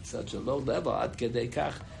such a low level, ad kedei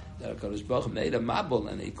kach, that HaKadosh Baruch Hu made a mabul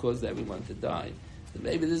and he caused everyone to die. So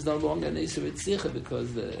maybe there's no longer an Yisur Ritzicha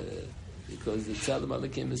because the Tzelem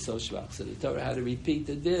Elokim is so schwach. So the Torah had to repeat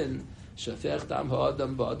the din. Shafech dam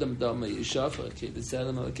ha'adam ba'adam dam ha'yishafer ki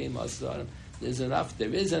b'Tzelem Elokim asarim. There is enough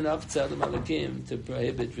Tzelem Elokim to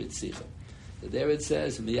prohibit Ritzicha. So there it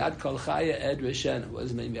says, Miyad kol chaya ed reshena. What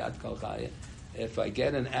does it mean, Miyad kol chaya? If I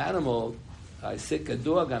get an animal, I sick a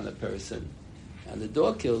dog on the person, and the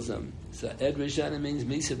dog kills him, so ed reshena means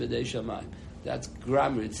Misa B'dei Shamayim. That's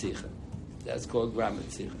Gram Ritzicha. That's called Gram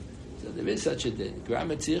Ritzicha. So there is such a din. Gram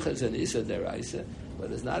Ritzicha is an Isa Deraisa,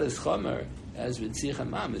 but it's not as chomer as Ritzicha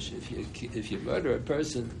Mamish. If you murder a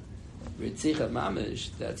person, Ritzicha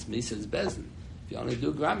Mamish, that's Misa's Bezin. If you only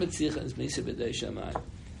do Gram Ritzicha, it's Misa B'dei Shamayim.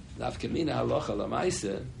 Nafkamina halacha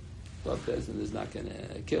l'maisa, the person is not going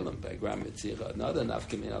to kill him by Gram Ritzicha. Another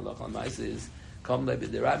nafkamina halacha l'maisa is Kom Lebi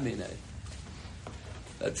Derabmine.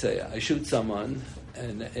 Let's say I shoot someone,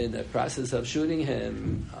 and in the process of shooting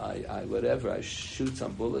him, I shoot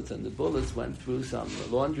some bullets, and the bullets went through some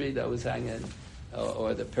laundry that was hanging,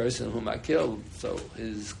 or the person whom I killed, so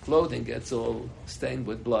his clothing gets all stained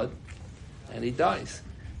with blood, and he dies.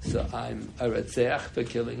 So I'm a Retzeach for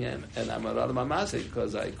killing him, and I'm a Radam HaMazik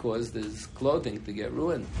because I caused his clothing to get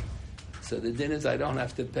ruined. So the din is I don't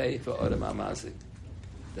have to pay for Radam HaMazik.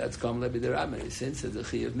 That's Kom Lebi Derabmine. Since it's a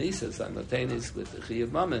Chi of Misa, simultaneous with the Chi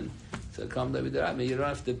of Mammon, so Kom Lebi Derabmine, you don't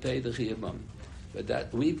have to pay the Chi of Mammon. But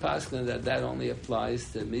that we paskin that only applies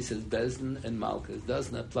to Misa's Bezdin and Malkas. It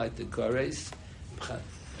doesn't apply to Kores.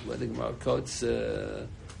 What the Gemara quotes from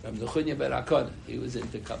the Chunya Berakona. He was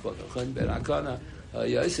into Kabbalah. Chunya Berakona.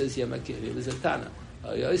 He was a Tana.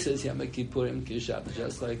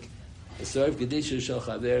 Just like a Serv Gedisha Shel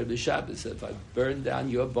Chaver B'Shabbos. If I burn down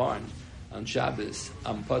your barn on Shabbos,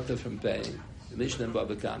 I'm potter from paying. The Mishnah in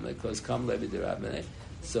Baba Kama, because Kom Levi Derabmene.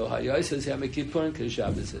 So Hayois Yom Kippurim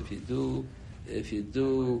Kishabbos. If you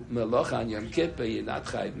do Melocha on Yom Kippur, you're not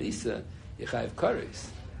Chayiv Misa, you're Chayiv Koris.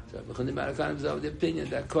 So B'chunim Barakana is of the opinion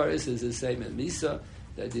that Koris is the same as Misa,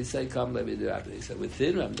 that they say Kom Levi Derabmene. So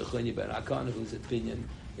within Ram B'chunim Barakana, whose opinion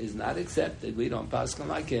is not accepted, we don't paskin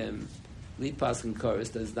like him. We paskin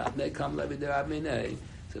Koris does not make Kom Levi Derabmene.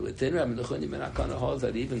 So within Ram B'chunim Barakana holds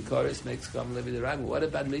that even Koris makes Kom Levi Derabmene. What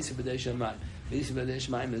about Misa B'dei Shamayim? Misa B'dei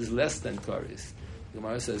Shamayim is less than Koris. The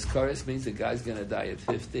Gemara says Koris means the guy's going to die at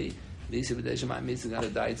 50. Misa B'dei Shamayim means he's going to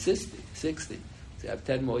die at 60. So you have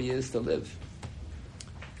 10 more years to live.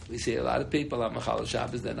 We see a lot of people on Machal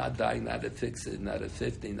Shabbos, they're not dying not at 50, not at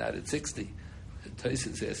 50, not at 60. The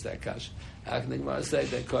Tosis says that kash. How can the Gemara say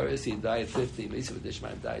that Koris, he died at 50, Misa B'dei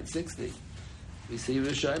Shamayim died at 60? We see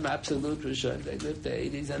Rishonim, absolute Rishonim, they lived to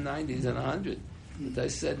 80s and 90s and 100. They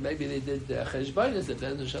said maybe they did cheshbonos, the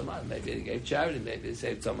Bezdin Shamayim, maybe they gave charity, maybe they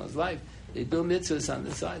saved someone's life. They do mitzvahs on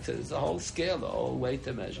the side, so there's a whole scale, a whole way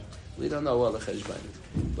to measure. We don't know all the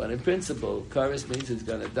cheshbonos. But in principle, Koris means he's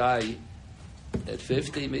going to die at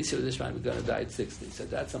 50, Misa B'dei Shamayim is going to die at 60. So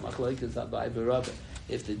that's a machlokes Abai v'Rabba.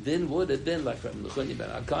 If the din would have been like Rabbi L'chunya ben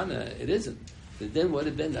Akana, it isn't. The din would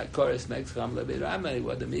have been that Koris makes Kom Levi Derabmene,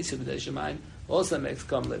 what the Misa B'dei Shamayim also makes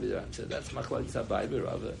Kom Levi Derabmene. So that's machlokes Abai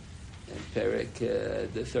v'Rabba. And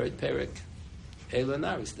Perek, the third Perek,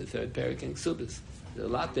 Elonaris, the third Perek in Ksubis. There's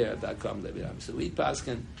a lot there about Kom Levi Derabmene. So we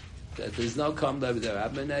paskin that there's no Kom Levi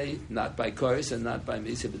Derabmene, not by Koris and not by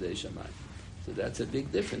Misa B'dei Shamayim. So that's a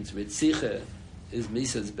big difference. Ritzicha is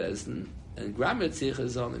Misa's Bezdin, and Gram Ritzicha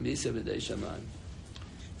is only Misa B'dei Shamayim.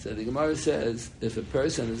 So the Gemara says, if a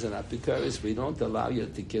person is an apikoris, we don't allow you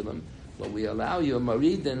to kill him But we allow you,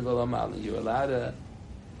 maridin v'lo malin, you're allowed to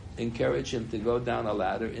encourage him to go down a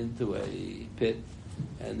ladder into a pit,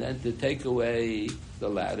 and then to take away the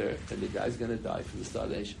ladder, and the guy's going to die from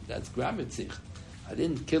starvation. That's grametzich. I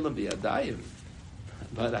didn't kill him b'yadayim,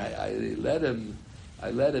 but I led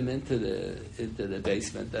him into the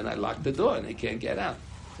basement, and I locked the door, and he can't get out.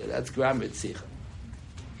 So that's grametzich.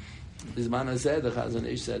 Bisman Hazeh, the Chazon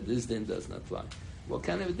Ish said, this din does not apply. What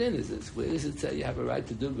kind of a din is this? Where does it say you have a right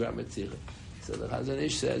to do grametzich? So the Chazon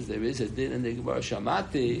Ish says there is a din in the Gemara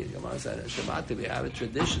Shamati. Gemara said Shamati. We have a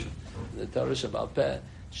tradition in the Torah Shabbal Peh.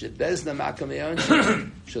 Shebezna Makam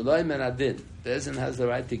Shaloi Men Adin. Bezin has the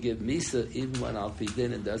right to give Misa even when Al Pi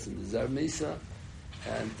Din and doesn't deserve Misa,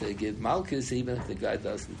 and to give Malchus even if the guy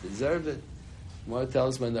doesn't deserve it. More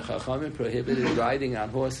tells when the Chachamim prohibited riding on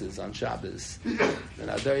horses on Shabbos, and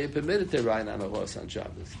are you permitted to ride on a horse on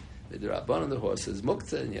Shabbos? With the Rabban on the horse is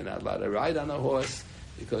muktzah, and you're not allowed to ride on a horse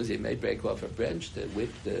because you may break off a branch to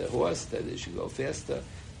whip the horse that it should go faster,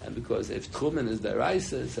 and because if Tchumen is the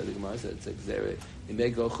Raisa, so the Gemara said it's Xeri, you may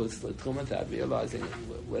go chutz the Tchumen without realizing it,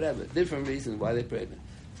 whatever, different reasons why they prohibit.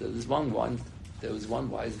 So there was one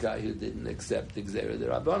wise guy who didn't accept Xeri the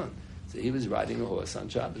Rabbanon, so he was riding a horse on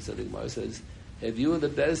Shabbos. So the Gemara says, if you were the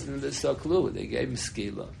best in the Saklu, they gave him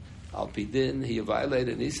skila. Al Pidin, he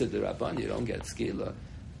violated Nisa the Rabban, you don't get skila.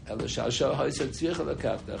 The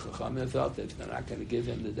Chachamim felt if they're not going to give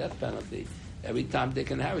him the death penalty, every time Dick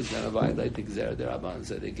and Harry's going to violate the Gzer the Rabban,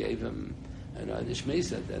 so they gave him an Anish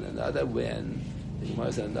Misa. Then another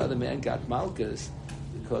man got Malchus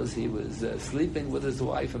because he was sleeping with his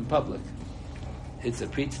wife in public. It's a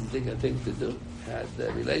preaching thing to do. Had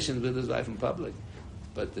relations with his wife in public.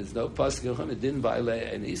 But there's no pasuk. It didn't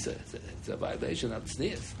violate an Isa. It's a violation of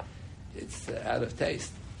tznius. It's out of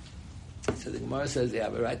taste. So the Gemara says you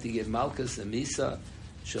have a right to give Malchus and Misa,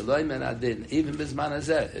 Shaloi Men Adin. Even Bisman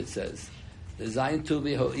Hazeh, it says, the Zayin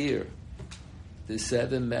Tuvi Ho'ir, the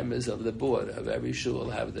 7 members of the board of every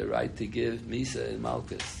shul have the right to give Misa and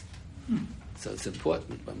Malchus. So it's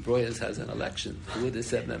important when Brachos has an election, who are the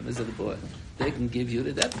 7 members of the board? They can give you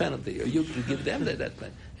the death penalty, or you can give them the death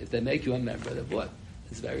penalty if they make you a member of the board.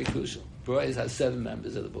 It's very crucial. Brachos has 7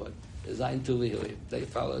 members of the board. The Zayin Tuvi Ho'ir. They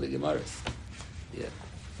follow the Gemaras. Yeah.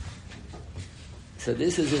 So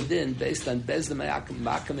this is a din based on Bezda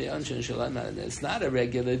Makami Anshin Shalom. It's not a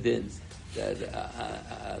regular din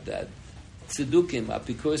that Tzedukim,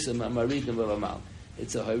 Apikusim, Amaridim, V'Lamal.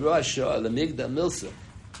 It's a Hayrashah, Lamigda Milsa.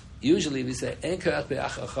 Usually we say, Enkarach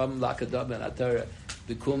Be'achacham Lakadab Ben Atara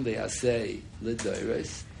Bikum Be'asei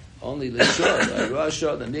L'Doiris. Only L'Shah,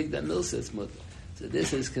 Hayrashah, Lamigda Milsa is Mutter. So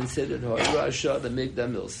this is considered Hayrashah, Lamigda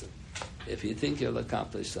Milsa. If you think you'll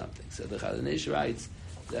accomplish something. So the Chazanish writes,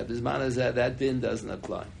 that Bisman Hazeh, that din doesn't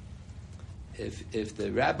apply. If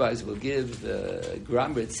the rabbis will give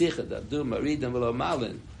Gram Ritzicha, that do Maridim V'lo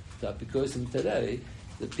Malin, because today,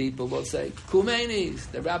 the people will say, Kumenis,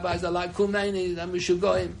 the rabbis are like Kumenis, and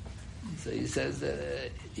Mishugoyim. So he says,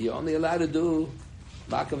 you're only allowed to do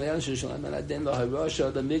Makam Yonshim Shalom, and Adin Lo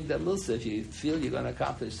Harosha, the Migdal Milsa, if you feel you're going to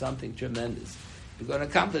accomplish something tremendous. You're going to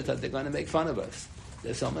accomplish that, they're going to make fun of us.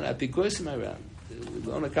 There's someone at Pikusim around. We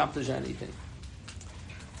won't accomplish anything.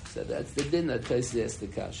 So that's the din that Tosfos asked the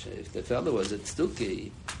kasha. If the fellow was at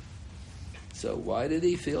Stuki, so why did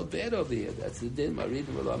he feel bad over here? That's the din, Maridim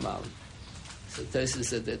V'Lo Malin. So Tosfos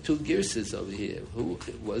said there are 2 girses over here. Who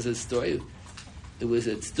was a story? It was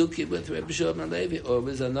at Stuki with Rebbe Shlomo ben Levi, or it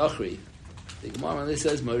was a Nochri. The Gemara only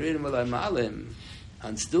says Maridim V'Lo Malin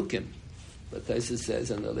on Stukim. But Tosfos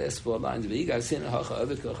says in the last 4 lines, V'yigar sin hacha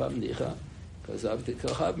avi kochav nicha, because of the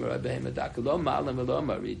kochav merabbehem adaka lo malin v'lo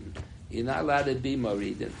maridim. You're not allowed to be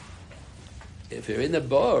maridin. If you're in the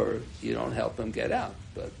bar, you don't help them get out.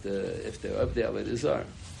 But if they're up there with his arm.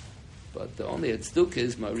 But only at Stuk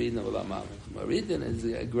is maridin v'lo malin. Maridin is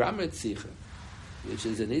a grammar tzicha, which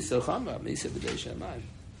is an isa chama, misa b'dei shamayim.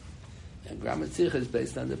 And grammar tzicha is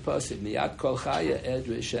based on the pasuk, miyat kol chaya ed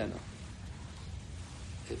rishena.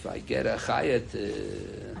 If I get a chaya,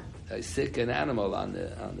 I sick an animal on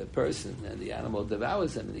the person, and the animal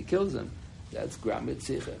devours him and he kills him, that's gram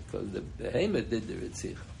ritzicha, because the behemoth did the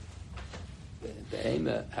ritzicha.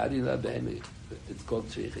 Behemoth, how do you know behemoth? It's called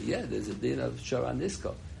tzricha. Yeah, there's a din of shor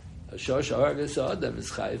nisko. A shor shahargas adam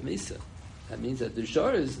is chayiv misa. That means that the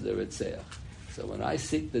shor is the ritzeach. So when I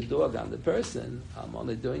sick the dog on the person, I'm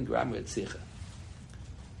only doing gram ritzicha.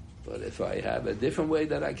 But if I have a different way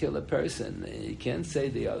that I kill a person, you can't say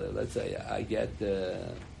the other. Let's say I get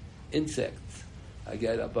insects. I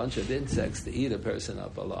get a bunch of insects to eat a person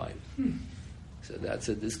up alive. So that's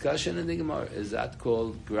a discussion in the Gemara. Is that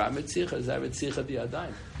called gram ritzicha? Is that ritzicha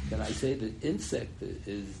b'yadayim? Can I say the insect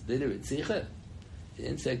is did ritzicha? The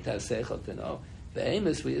insect has seichel to know.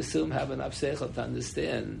 Behemoths, we assume, have enough seichel to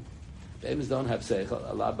understand. Behemoths don't have seichel,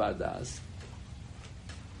 Allah bardas.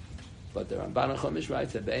 But the Ramban Chumash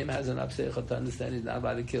writes that Behem has enough seichel to understand he's not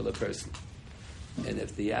allowed to kill a person. And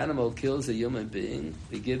if the animal kills a human being,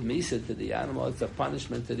 we give misa to the animal. It's a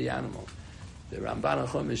punishment to the animal. The Ramban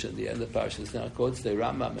Chumash at the end of Parshas now quotes the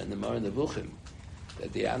Rambam and the Mor Nevuchim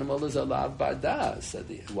that the animal is allowed bardas. So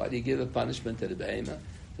why do you give a punishment to the behemoth?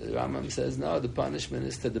 The Rambam says no. The punishment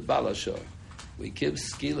is to the balashor. We give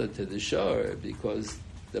skila to the shor because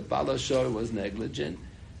the balashor was negligent.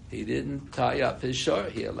 He didn't tie up his shor.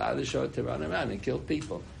 He allowed the shor to run around and kill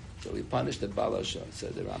people. So we punished the balashor. So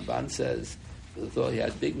the Ramban says, although he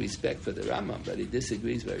had big respect for the Rambam, but he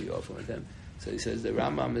disagrees very often with him. So he says the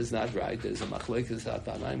Rambam is not right. There's a machlokes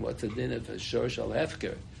hatanaim. What's the din if a shor shall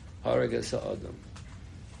hefker haragas ha'adam?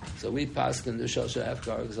 So we pass in the shor shall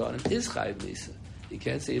hefker haragas ha'adam is chayv misa. You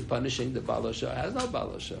can't say you're punishing the balashor. Has no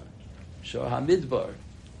balashor. Shor hamidbar.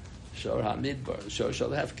 Shor hamidbar. Shor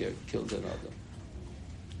shall hefker killed an adam.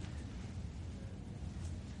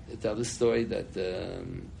 They tell the story that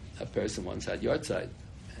a person once had yahrzeit.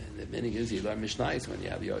 And the meaning is you learn Mishnayos when you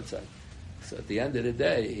have yahrzeit. So at the end of the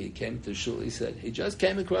day, he came to shul. He said he just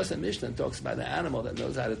came across a Mishnah and talks about an animal that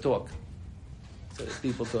knows how to talk. So the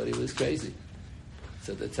people thought he was crazy.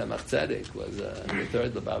 So the Tzemach Tzedek was the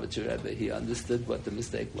third Lubavitcher Rebbe. He understood what the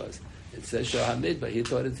mistake was. It says Shor Hamid, but he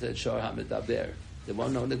thought it said Shor Hamid Aber. There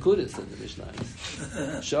weren't no Nekudas in the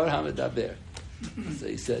Mishnah. Shor Hamid Aber. So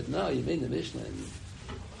he said, no, you mean the Mishnah.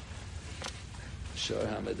 Shor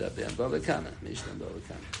Hamid Aber and Bava Kama. Mishnah and Bava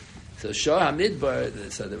Kama. So Shor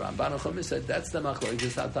Hamidbar, so the Ramban Chumash said, that's the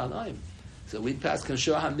machlokes hatanaim. So we pass on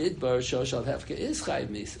Shor Hamidbar, Shor Shal Hefker is chayv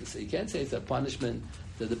misa. So you can't say it's a punishment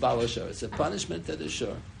to the balashor. It's a punishment to the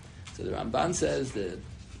shor. So the Ramban says that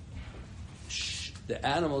the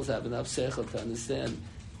animals have enough seichel to understand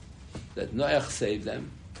that Noach saved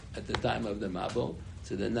them at the time of the Mabul.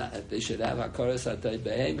 So they should have hakaras hatayv.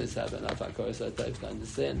 Behemoths have enough hakaras hatayv to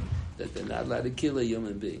understand that they're not allowed to kill a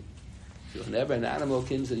human being. So whenever an animal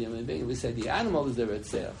kills a human being, we say the animal is the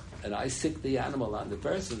Retzach, and I sick the animal on the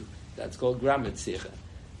person. That's called Gramitzicha.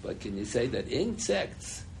 But can you say that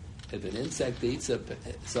insects, if an insect eats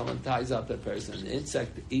someone ties up a person, an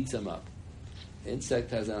insect eats him up.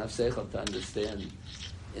 Insect has enough seichel to understand.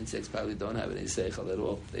 Insects probably don't have any seichel at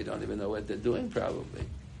all. They don't even know what they're doing, probably.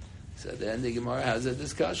 So then the Gemara has a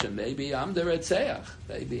discussion. Maybe I'm the Retzach.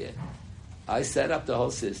 Maybe I set up the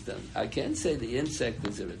whole system. I can't say the insect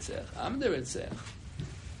is the Retzach. I'm the Retzach.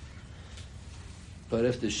 But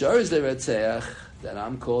if the shor is the Retzach, then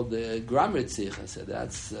I'm called the Gram Retzich. So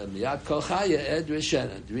that's Miyad Kol Chaya Ed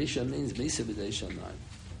Rishena. Rishon means Misa B'dei Shamayim.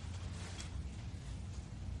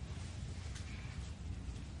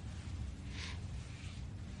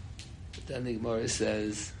 Then the Gemara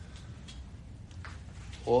says,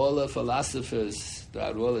 all the philosophers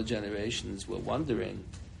throughout all the generations were wondering,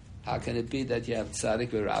 how can it be that you have tzaddik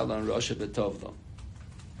v'ra'al and rosha b'tovlo?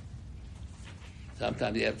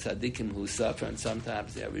 Sometimes you have tzaddikim who suffer, and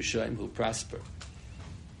sometimes you have rishonim who prosper.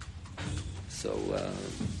 So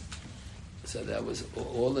that was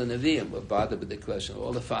all the Nevi'im were bothered with the question.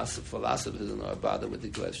 All the philosophers are bothered with the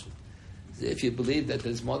question. So if you believe that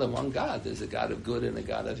there's more than one God, there's a God of good and a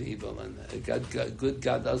God of evil, and a good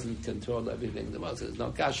God doesn't control everything. There's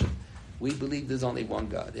no kasha. We believe there's only one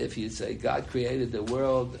God. If you say God created the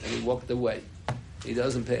world and He walked away, He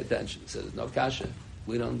doesn't pay attention, so there's no kasha.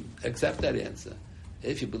 We don't accept that answer.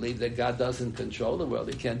 If you believe that God doesn't control the world,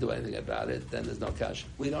 He can't do anything about it, then there's no kasha.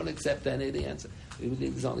 We don't accept any of the answer. We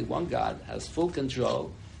believe there's only one God, has full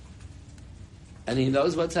control, and He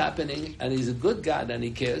knows what's happening, and He's a good God, and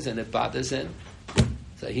He cares, and it bothers Him.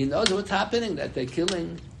 So He knows what's happening, that they're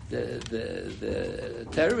killing, the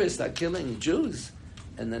terrorists are killing Jews,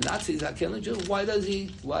 and the Nazis are killing Jews. Why does He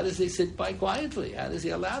sit by quietly? How does He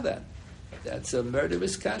allow that? That's a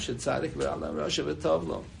murderous kasha. Tzaddik v'Allah Rosha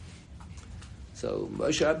v'Tovlo. So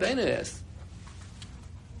Moshe Rabbeinu asked.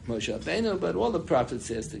 Moshe Rabbeinu, but all the prophets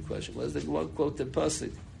asked the question. What does the one quote the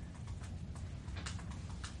pasuk?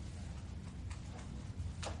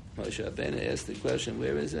 Moshe Rabbeinu asked the question.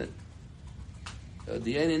 Where is it?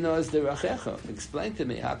 The Eni knows the Rachecha. Explain to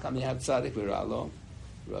me how come you have tzaddik v'ra'alo,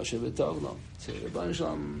 Rosha v'Tovlo. So Rebbeinu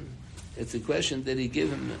Shalom, it's a question. Did he give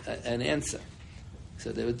him an answer?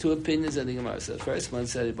 So there were two opinions in the Gemara. So the first one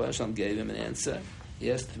said Rebbeinu Shalom gave him an answer.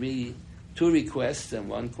 He asked two requests and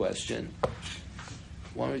one question.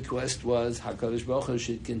 One request was HaKadosh Baruch Hu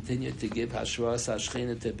should continue to give Hashras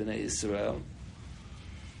HaShechina to Bnei Yisrael.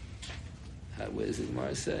 Where does the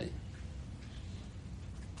Gemara say?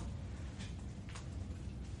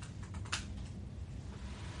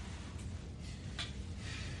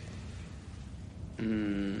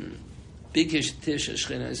 Bikish tish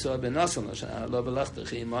shchina yisor benasal nashana lo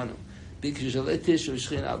belachtachi imanu. Bikish tish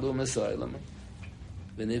shchina alu masoilam.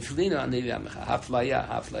 V'niflina aniviamecha.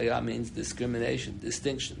 Haflaya means discrimination,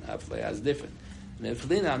 distinction. Haflaya is different.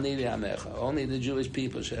 V'niflina aniviamecha. Only the Jewish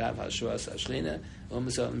people should have hashras hashchina.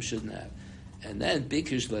 Umasoilam shouldn't have. And then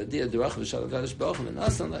Bikish ladir drach v'shalakadosh baruch hu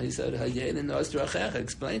v'nasal. He said, Hayein nos drachecha.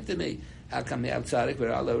 Explain to me how come you have tzadik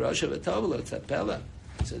v'ra'ala rosha v'tovelo tzapela.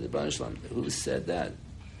 So the Baruch Shalom, who said that?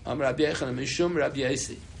 Rabbi Yochanan Mishum Rabbi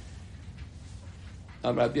Yossi.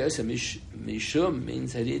 Rabbi Yossi Mishum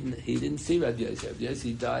means he didn't see Rabbi Yossi. Rabbi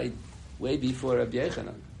Yossi died way before Rabbi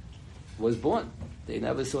Yochanan was born. They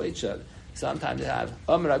never saw each other. Sometimes they have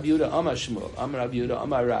Rabbi Yehuda Shmuel, Rabbi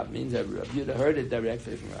Yehuda Rab, means that Rabbi Yehuda heard it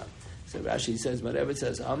directly from Rab. So Rashi says whatever it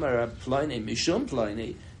says Rab Pliny Mishum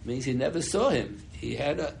Pliny means he never saw him. He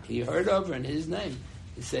heard over in his name.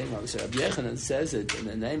 The same so Rabbi Yochanan says it in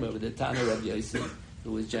the name of the Tana Rabbi Yossi,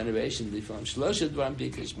 who was generation before him. Shlosha Dvarim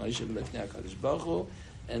Bikash Moshe B'Lefnei HaKadosh Baruch Hu,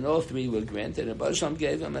 and all three were granted. And Baruch Shalom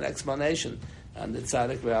gave him an explanation on the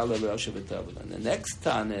Tzadik V'Ala Rosha V'Tovel. And the next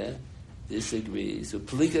Tana disagrees.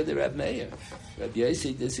 Uplika the Reb Meir. Rabbi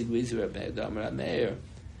Yossi disagrees with Reb Meir. Dam Reb Meir.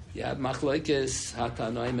 You have Machlokes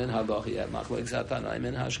Hatanoim and Halacha. You have Machlokes Hatanoim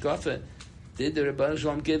and Hashkafa. Did the Rebbeinu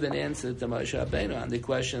Shalom give an answer to Moshe Rabbeinu on the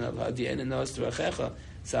question of Hadien Nos Drachecha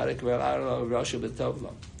Tzadik V'Ala Rosha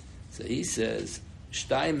V'Tovel? So he says,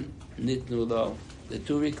 Shtaim Nitnu Lo, the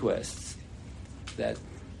two requests that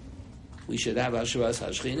we should have Hashras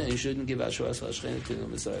Hashchina, and you shouldn't give Hashras Hashchina to the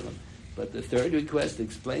Messiah. But the third request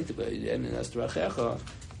explained to Hadien Nos Drachecha,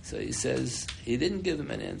 so he says he didn't give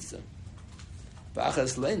him an answer.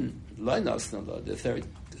 Bachas Lein Nosnu Lo, the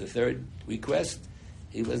third request.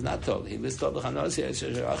 He was not told. He was told, I'm not going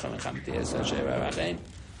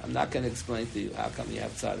to explain to you how come you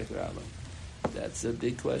have tzaddik v'ra'ala. That's a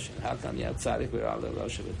big question. How come you have tzaddik v'ra'ala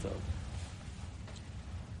Rosh V'tov?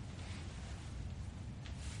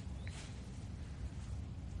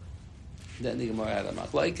 Then the Gemara had a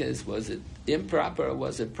machlokes. Was it improper or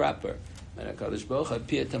was it proper? When HaKadosh Baruch Hu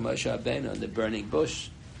appeared to Moshe Rabbeinu in the burning bush,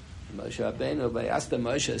 Moshe Rabbeinu, v'yasta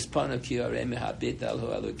Moshe espanu ki yoreh mehabit al hu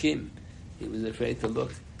elokim. He was afraid to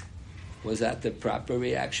look. Was that the proper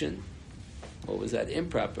reaction, or was that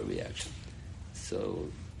improper reaction? So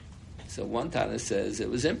one Tana says it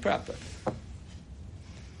was improper.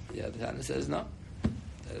 The other Tana says no,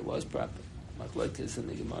 that it was proper. Machlokes in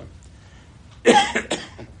the Gemara.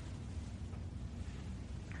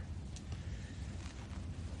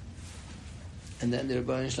 And then the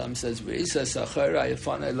Rebbeinu Shalom says,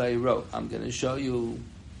 I'm going to show you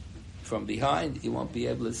from behind, you won't be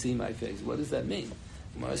able to see my face. What does that mean?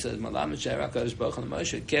 Gemara says, Malam HaKadosh Baruch Hu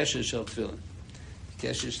Moshe Kesher Shel Tefillin.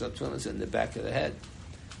 Kesher Shel Tefillin is in the back of the head.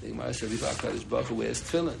 The Gemara says, HaKadosh Baruch Hu wears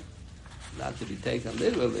tefillin. Not to be taken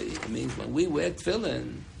literally. It means when we wear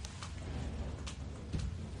tefillin,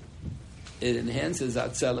 it enhances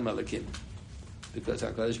Atzelim Elokim. Because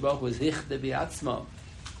HaKadosh Baruch Hu was Hichte B'Atzmo.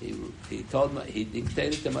 He told me, he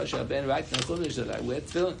dictated to Moshe Rabbeinu right in the Chumash that I wear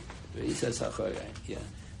tefillin. He says, yeah.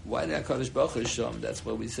 Why did HaKadosh Baruch Hu show him? That's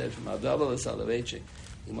what we said from Avavel Salavechi.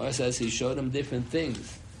 The Gemara says he showed him different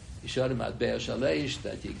things. He showed him at Be'er Shalesh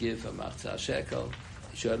that you give a Machzah Shekel.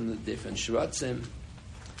 He showed him the different Shrotzim.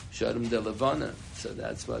 Showed him the Levana. So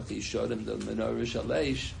that's what he showed him, the Menorah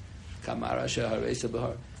Shalesh. Kamara Sheharesa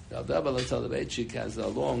Behar. The Avavel Salavechi has a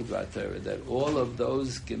long Dvater that all of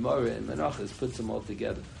those Gemara and Menachas puts them all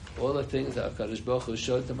together. All the things that HaKadosh Baruch Hu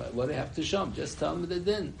showed them, what do you have to show him? Just tell him the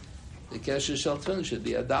din. The Kesher Shel Tefillin should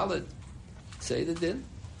be a dalet. Say the din.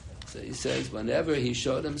 So he says whenever he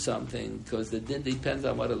showed him something, because the din depends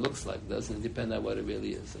on what it looks like, doesn't depend on what it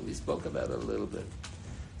really is. So we spoke about it a little bit.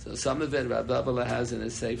 So some of it Rabbi Abba has in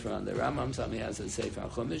his Sefer on the Rambam, some he has in his Sefer on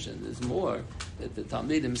Chumash, and there's more that the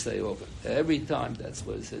Talmidim say over. Every time, that's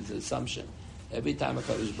what his assumption. Every time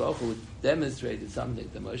HaKadosh Baruch Hu demonstrated something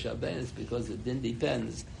to Moshe Rabbeinu, it's because the din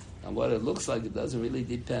depends on what it looks like. It doesn't really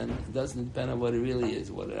depend. It doesn't depend on what it really is,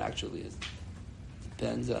 what it actually is. It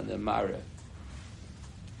depends on the Mara.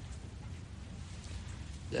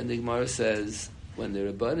 Then the Gemara says, when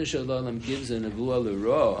the Rebbeinu Shalom gives a Nevuah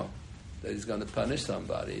L'Ra, that he's going to punish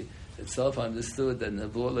somebody, it's self-understood that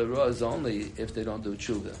Nevuah L'Ra is only if they don't do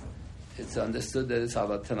tshuva. It's understood that it's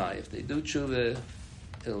Halat Tanai. If they do tshuva,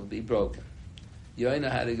 it'll be broken.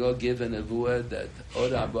 Yoina had to go give a nevuah that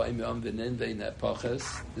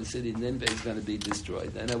the city Nineveh is going to be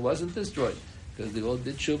destroyed. And it wasn't destroyed because they all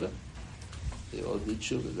did tshuva.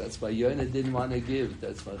 That's why Yoina didn't want to give.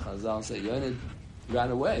 That's why Chazal say Yoina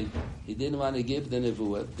ran away. He didn't want to give the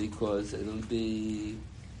nevuah because it'll be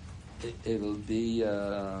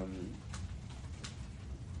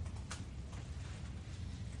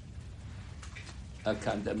a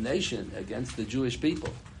condemnation against the Jewish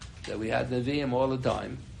people, that we had Nevi'im all the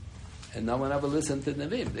time, and no one ever listened to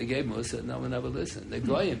Nevi'im. They gave Musa, no one ever listened. The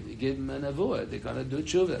Goyim, you give them a Nevuah, they're going to do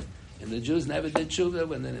tshuva. And the Jews never did tshuva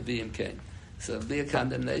when the Nevi'im came. So it'll be a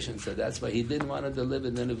condemnation. So that's why he didn't want to deliver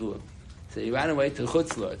the Nevuah. So he ran away to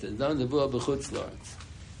Chutz La'aretz. There's no Nevuah b'Chutz La'aretz.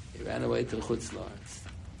 He ran away to Chutz La'aretz.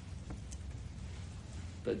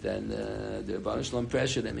 But then the Rebbeinu Shalom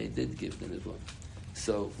pressured him, he did give the Nevuah.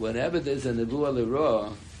 So whenever there's a Nevuah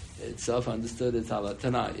l'Ra, it's self-understood, it's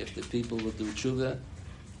halatanai. If the people will do tshuva,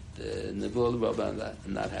 the Nevuah l'Ra will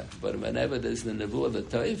not happen. But whenever there's the Nevuah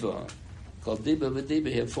l'Toiva, called Diba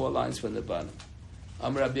v'Diba, here 4 lines from the bottom.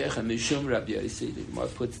 Am Rabbi Yechon Mishum Rabbi Yossi. The Gemara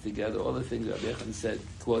puts together all the things Rabbi Yechon said,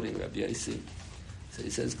 quoting Rabbi Yossi. So he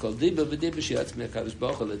says, "Kol diba v'diba shiatz me'akadosh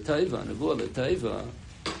baruch hu l'taiva, nevuah l'taiva,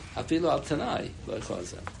 afilu al tanai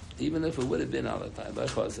v'chazeh." Even if it would have been al tanai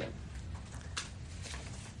v'chazeh,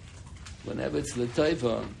 whenever it's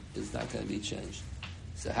l'taiva, it's not going to be changed.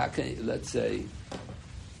 So how can let's say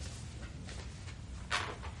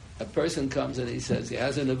a person comes and he says he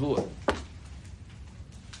has a nevuah.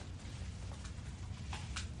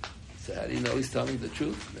 So how do you know he's telling the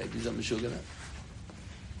truth? Maybe he's a meshugana.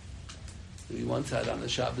 We once had on the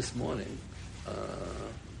Shabbos morning,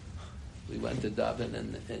 we went to daven,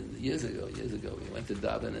 and years ago, we went to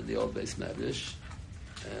daven in the old base Medrash,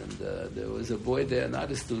 and there was a boy there,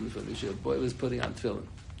 not a student from the Yeshiva. A boy was putting on tefillin.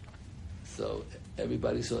 So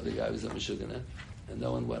everybody saw the guy was a meshugana, and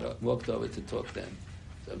no one walked over to talk to him.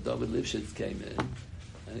 So David Lifshitz came in,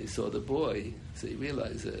 and he saw the boy, so he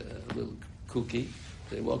realized a little kooky.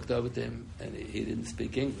 They walked over to him, and he didn't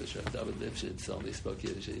speak English. David Lifshitz only spoke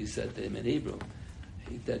Yiddish. He said to him in Hebrew,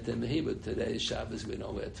 "Today is Shabbos, we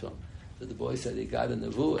don't wear tefillin." So the boy said he got a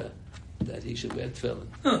nevuah that he should wear tefillin.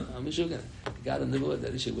 I'm a shugana. He got a nevuah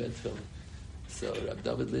that he should wear tefillin. So Rabbi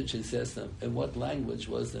David Lifshitz says to him, "In what language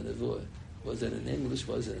was the nevuah? Was it in English?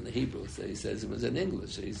 Was it in Hebrew?" So he says it was in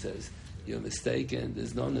English. So he says, "You're mistaken.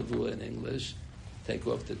 There's no nevuah in English. Take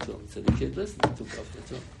off the tefillin." So the kid listened and took off the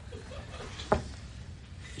tefillin.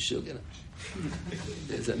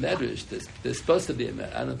 There's a medrash. There's supposed to be a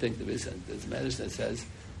medrash. I don't think there is. There's a medrash that says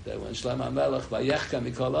that when Shlomo HaMelech vayechka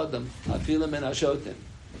mikol adam afilu min hashotim.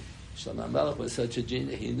 Shlomo HaMelech was such a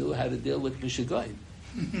genius. He knew how to deal with mishugoyim.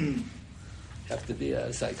 You have to be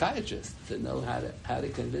a psychiatrist to know how to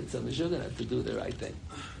convince a mishugana to do the right thing.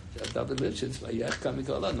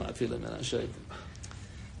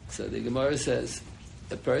 So the Gemara says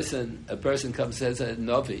a person comes says a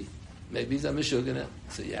novi. Maybe he's a Meshugana,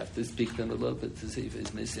 so you have to speak to him a little bit to see if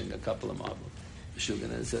he's missing a couple of marbles.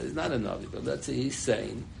 Meshugana, so he's not a Navi, but let's say he's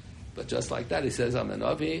sane. But just like that, he says, "I'm a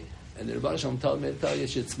Navi," and the Rebbeinu Shalom told me to tell you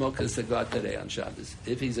should smoke a cigar today on Shabbos.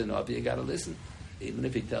 If he's a Navi, you got to listen, even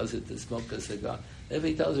if he tells you to smoke a cigar. If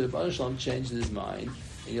he tells you the Rebbeinu Shalom changed his mind,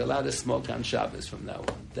 and you're allowed to smoke on Shabbos from now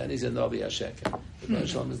on, then he's a Navi Hasheker. The Rebbeinu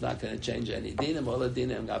Shalom is not going to change any dinim. All the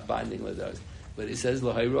dinim got binding with those. But he says,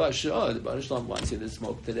 "L'hayro sure, the Baruch Shalom wants you to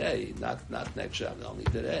smoke today, not next Shabbat, only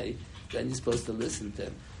today." Then you're supposed to listen to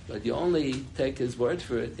him. But you only take his word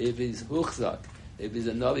for it if he's huchzak, if he's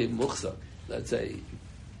a navi muchzak. Let's say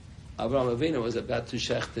Avraham Avinu was about to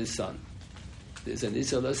shecht his son. There's an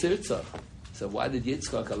isur l'sirtzach. So why did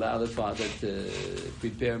Yitzchak allow the father to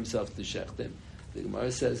prepare himself to shecht him? The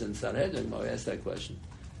Gemara says in Sanhedrin, the Gemara asked that question.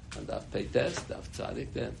 And Daf Peites, Daf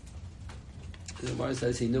Tzadik there. The Gemara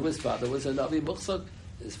says he knew his father was a Navi Muchzak.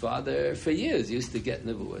 His father, for years, used to get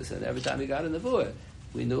nevuahs, and every time he got a nevuah,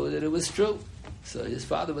 we knew that it was true. So his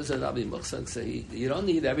father was a Navi Muchzak, so you don't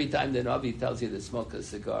need every time the Navi tells you to smoke a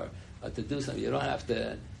cigar or to do something. You don't have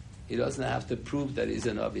to. He doesn't have to prove that he's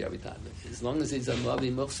a Navi every time. As long as he's a Navi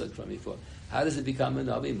Muchzak from before. How does it become a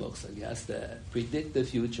Navi Muchzak? He has to predict the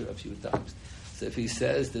future a few times. So if he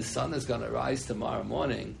says the sun is going to rise tomorrow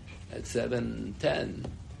morning at 7:10,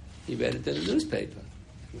 he read it in the newspaper.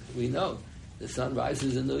 We know the sun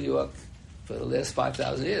rises in New York for the last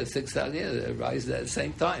 5,000 years, 6,000 years. It rises at the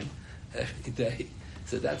same time every day.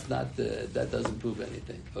 So that's not that doesn't prove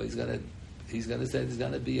anything. Or he's going to say there's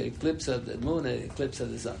going to be an eclipse of the moon, an eclipse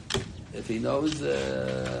of the sun. If he knows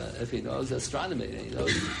astronomy, and he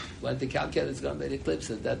knows when to calculate it's going to be an eclipse,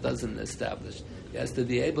 that doesn't establish. He has to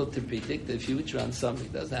be able to predict the future on something.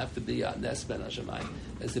 It doesn't have to be a Nes Ben Hashemayim.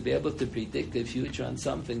 He has to be able to predict the future on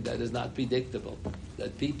something that is not predictable,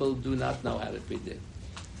 that people do not know how to predict.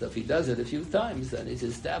 So if he does it a few times, then he's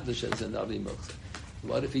established as a Navi Muchzak.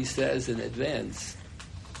 What if he says in advance,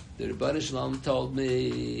 the Rebbeinu Shalom told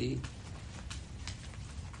me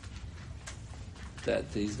that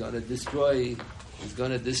he's going to destroy, he's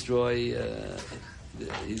going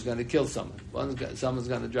to kill someone. Someone's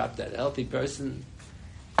going to drop dead. A healthy person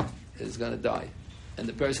is going to die. and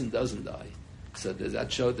the person doesn't die. So does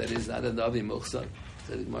that show that he's not a Navi Mukhsa?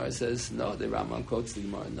 So the Gemara says, no, the Rambam quotes the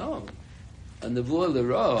Gemara, no. A Nevuah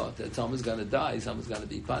L'Ra, that someone's going to die, someone's going to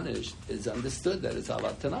be punished, is understood that it's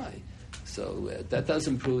Alat Tanai. So that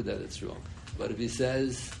doesn't prove that it's wrong. But if he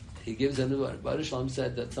says, he gives a Nevuah, Baruch Shalom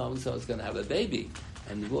said that so-and-so is going to have a baby,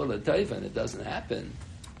 and Nevuah L'Taiva, and it doesn't happen,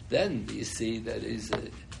 then you see that he's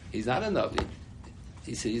not a Navi.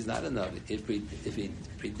 You see, he's not a Navi. If he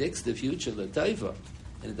predicts the future L'Taiva,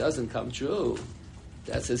 and it doesn't come true,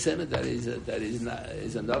 that's a sin that he's a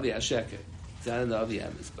Navi HaSheker. It's not a Navi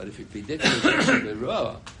Emes. But if he predicts the future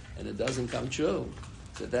L'Ra, and it doesn't come true,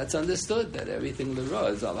 so that's understood that everything L'Ra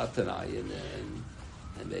is Alat Tanai,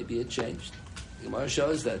 and maybe it changed. The Gemara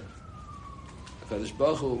shows that HaKadosh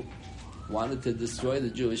Baruch Hu wanted to destroy the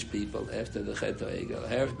Jewish people after the Chet HaEgel.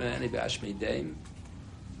 Heref Me'ani B'Ashmi Deim.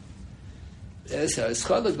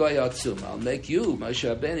 I'll make you,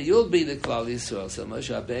 Moshe Rabbeinu, you'll be the Klal Yisrael. So Moshe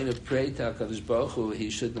Rabbeinu prayed to HaKadosh Baruch Hu, he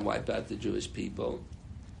shouldn't wipe out the Jewish people.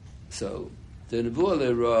 So the Nevuah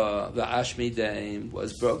L'Ra, the Ashmi Deim,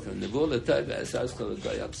 was broken. Nevuah L'Taiva, Esas Klal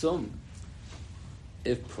Yisrael.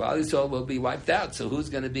 If Klal Yisrael will be wiped out, so who's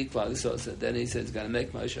going to be Klal Yisrael? So then he says he's going to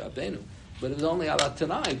make Moshe Rabbeinu. But it was only Alat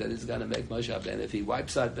Tanai that he's going to make Moshe Rabbeinu. If he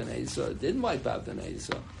wipes out Bnei Yisrael, didn't wipe out Bnei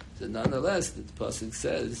Yisrael. So nonetheless, the Pasuk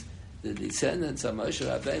says, the descendants of Moshe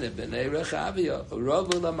Rabbeinu, Bnei Rechavia,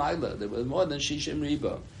 Ravu L'Mayla, there was more than Shishim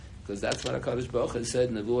Ribo, because that's what HaKadosh Baruch Hu said,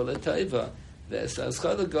 Nevuah L'Taiva,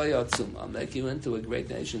 V'esascha L'Goyatzum, I'll make you into a great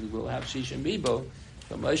nation that will have Shishim Ribo,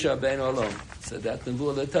 from Moshe Rabbeinu alone. So that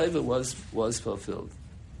Nevuah L'Taiva was fulfilled.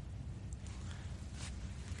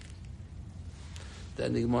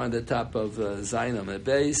 Then the Gemara on the top of Zayin on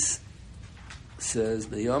base says,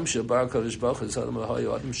 Meyom Shabar HaKadosh Baruch Hu, Sodom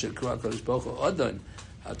L'Hoyu Adam Shekra HaKadosh Baruch Hu, Adon,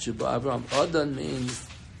 Adon means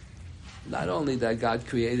not only that God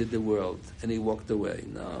created the world and he walked away.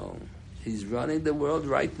 No, he's running the world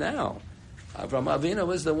right now. Avraham Avinu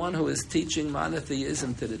was the one who was teaching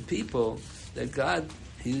monotheism to the people, that God,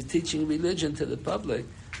 he was teaching religion to the public,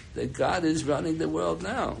 that God is running the world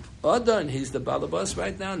now. Adon, he's the Balabas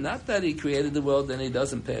right now. Not that he created the world and he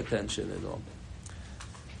doesn't pay attention at all.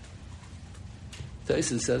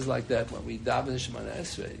 Tosfos says like that when we daven Shemona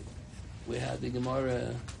Esrei. We had the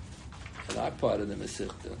Gemara in our part of the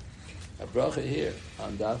Masechta. A bracha here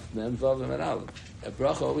on Daf Mem Vav and Aleph. A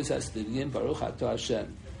bracha always has to begin Baruch Atah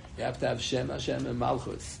Hashem. You have to have Shem Hashem and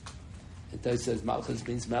Malchus. And Tosfos says Malchus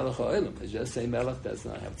means Melech HaOlam. It's just say Melech does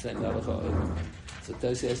not have to say Melech HaOlam. So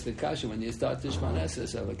Tosfos asks the kasha when you start Shemona Esrei,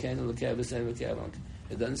 so Elokeinu L'kei V'sein L'kei.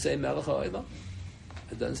 It doesn't say Melech HaOlam.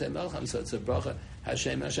 It doesn't say Melech. So it's a bracha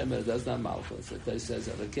Hashem Hashem, but it does not Malchus. So Tosfos says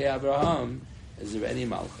Elokei Avraham is already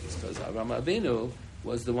Malchus, because Avraham Avinu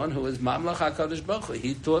was the one who was Mamlech HaKadosh Baruch Hu.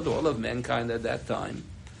 He taught all of mankind at that time.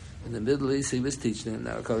 In the Middle East, he was teaching, and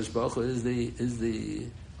now HaKadosh Baruch Hu is the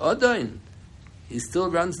Adon. He still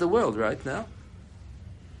runs the world right now.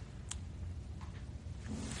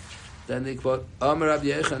 Then they quote, Amar Rabbi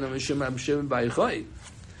Yochanan Mishum Rabbi Shimon Bar Yochai.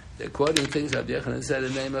 They're quoting things Rabbi Yochanan said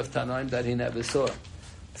in the name of Tanaim that he never saw.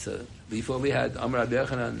 So before we had Amar Rabbi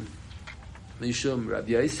Yochanan Mishum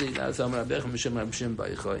Rabbi Yossi, now it's Amar Rabbi Yochanan Mishum Rabbi Shimon Bar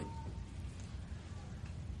Yochai.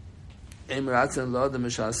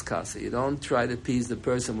 You don't try to appease the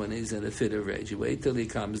person when he's in a fit of rage. You wait till he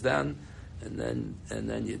calms down, and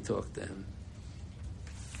then you talk to him.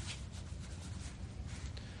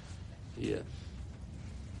 Yeah.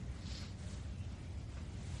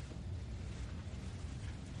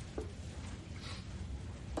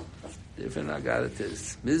 Different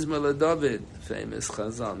Agaritas. Mizma David, famous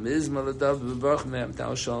Chazal. Mizma David b'Baruch Me'am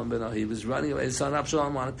Tal Shalom Ben. He was running away. His son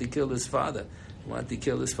Absalom wanted to kill his father. He wanted to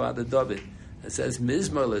kill his father David. It says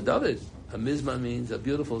Mizma David. A Mizma means a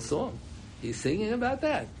beautiful song. He's singing about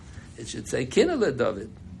that. It should say Kinna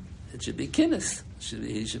David. It should be Kinnis.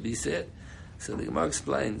 He should be said. So the Gemara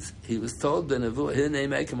explains. He was told Benevu Hinei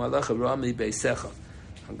Mekem Alacha Rami Beisecha.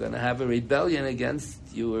 I'm going to have a rebellion against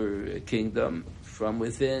your kingdom from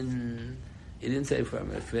within. He didn't say from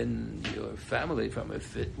within your family, from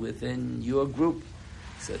within your group.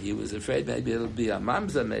 So he was afraid maybe it'll be a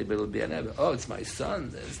mamza, maybe it'll be an ever. Oh, it's my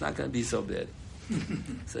son. It's not going to be so bad.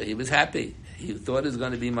 So he was happy. He thought it was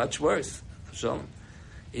going to be much worse. Shalom.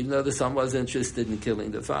 Even though the son was interested in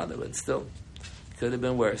killing the father, but still, it could have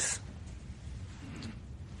been worse.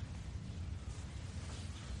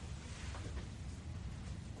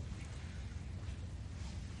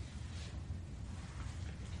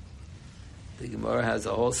 The Gemara has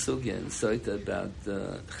a whole sugya in Soita about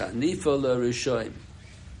Chanifa L'Rishoim.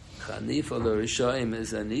 Chanifa L'Rishoim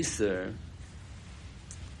is an Easter.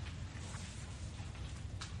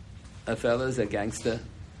 A fellow is a gangster,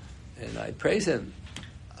 and I praise him.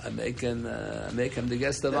 I make him the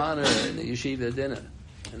guest of honor in the yeshiva dinner,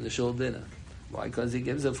 in the shul dinner. Why? Because he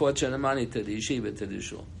gives a fortune of money to the yeshiva, to the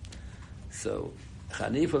shul. So,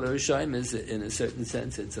 Chanif al-Rishayim is, in a certain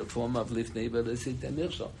sense, it's a form of lifnei v'lesit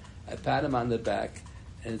mirshal. I pat him on the back,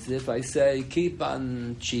 and it's as if I say, keep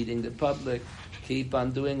on cheating the public, keep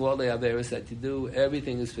on doing all the averos that you do,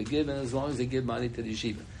 everything is forgiven as long as you give money to the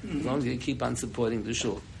yeshiva, as long as you keep on supporting the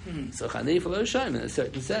shul. So Chanif al-Rishayim, in a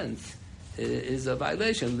certain sense, is a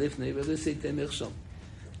violation, lifnei v'lesit mirshal.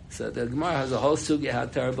 So the Gemara has a whole sugya how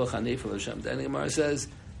terrible Chanif al-Rishayim. Then the Gemara says,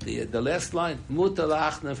 the last line, mutar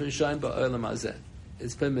la'achna v'rishayim ba'olam hazeh.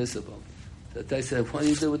 It's permissible. That they said, what do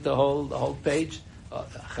you do with the whole page?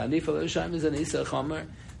 Chanif al-Rishayim is an Isa Chomer.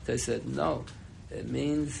 They said, no. It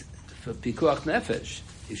means for pikuach nefesh.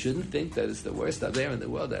 You shouldn't think that it's the worst aver in the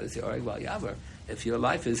world, that is the oreg val yaver. If your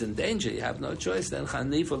life is in danger, you have no choice, then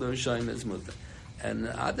Chanif al-Rishayim is mutar. And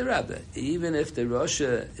adarabah, even if the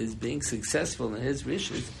Rosha is being successful in his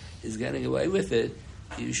wishes, is getting away with it,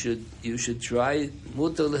 you should try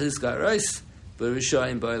mutar lehizgaros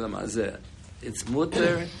b'rishayim b'olam hazeh. It's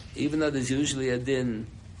mutar, even though there's usually a din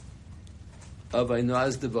of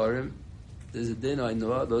Ainoaz Devarim. There's a din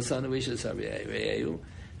Ainoah, those wishes are re'eu,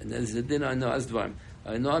 and there's a din Ainoaz Devarim.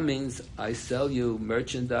 Ainoah means I sell you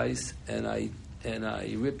merchandise and I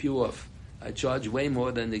rip you off. I charge way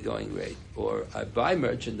more than the going rate. Or I buy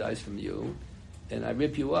merchandise from you and I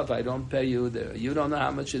rip you off. I don't pay you. You don't know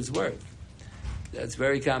how much it's worth. That's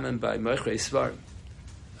very common by Mechrei Svarim.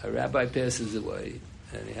 A rabbi passes away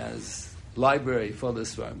and he has library full of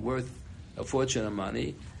Svarim worth a fortune of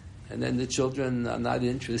money, and then the children are not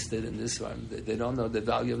interested in this Svarim. They don't know the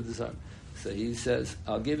value of the Svarim. So he says,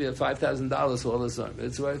 I'll give you $5,000 for all the Svarim.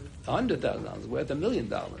 It's worth $100,000, worth $1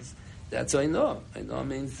 million. That's I know. I know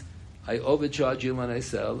means I overcharge you when I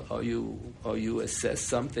sell, or you assess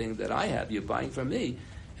something that I have, you're buying from me,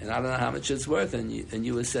 and I don't know how much it's worth, and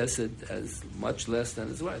you assess it as much less than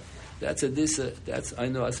it's worth. That's I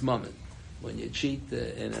know as moment. When you cheat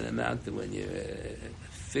in an amount, when you're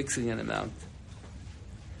fixing an amount.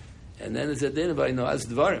 And then it's a din of I know as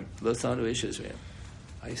dvarim, lo sanu ish Israel.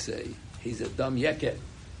 I say, he's a dumb yeket,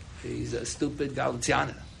 he's a stupid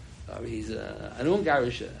Galatiana, or he's an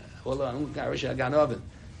ungarisha, although an ungarisha ganovin.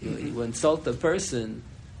 You insult a person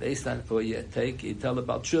based on, or you tell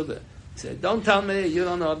about tshuva. You say, don't tell me you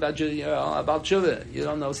don't know about tshuva. You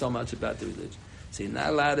don't know so much about the religion. So you're not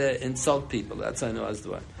allowed to insult people. That's I know as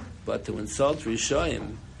dvar. But to insult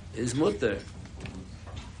Rishoyim is mutter.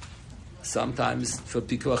 Sometimes for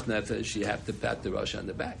pikuach nefesh you have to pat the Rosh on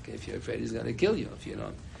the back if you're afraid he's going to kill you. If you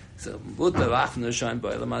don't, so mutter lachnu Rishoyim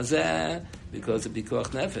b'olam hazeh because of pikuach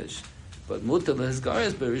nefesh. But mutter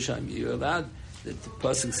lehizgaros b'Rishoyim you're allowed. The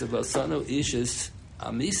pasuk says "Vasanu ishis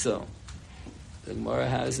amiso." The Gemara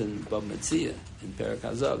has in Bab Metzia in Perek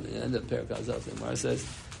Hazav, the end of Perek Hazav. The Gemara says,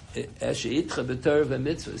 "Esheitcha b'Torah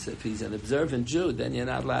v'mitzvahs." If he's an observant Jew, then you're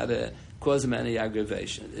not allowed to cause him any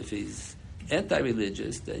aggravation. If he's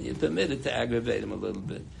anti-religious, then you're permitted to aggravate him a little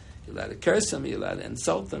bit. You're allowed to curse him. You're allowed to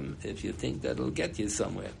insult him if you think that'll get you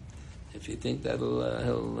somewhere. If you think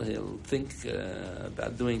that'll he'll think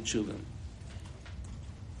about doing tshuva.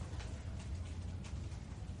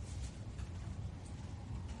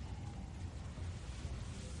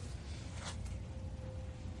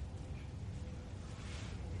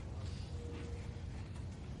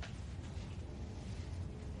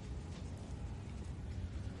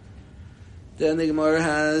 Then the Gemara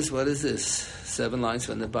has, what is this? 7 lines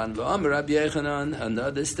from the bottom. Rabbi Yechanan,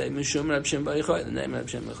 another statement, Shum Rab Shem B'Yichoy, the name Rab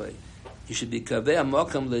Shem B'Yichoy. You should be Kaveh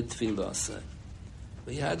HaMokam L'Tfilah.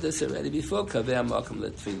 We had this already before, Kaveh HaMokam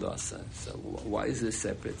L'Tfilah. So why is this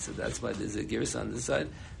separate? So that's why there's a gears on the side.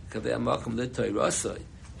 Kaveh HaMokam L'Toirosai. You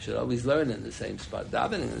should always learn in the same spot.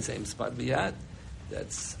 Davening in the same spot we had.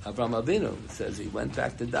 That's Avraham Avinu. It says he went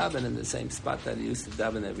back to daven in the same spot that he used to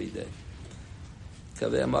daven every day.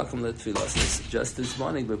 Just this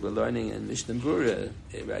morning we were learning in Mishnah Berurah,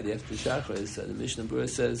 right after Shachar, the Mishnah Berurah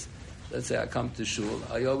says, let's say I come to shul,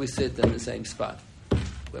 I always sit in the same spot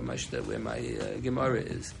where my Gemara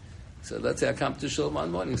is. So let's say I come to shul one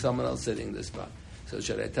morning, someone else sitting in this spot. So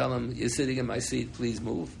should I tell him, you're sitting in my seat, please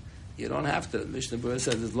move? You don't have to. Mishnah Berurah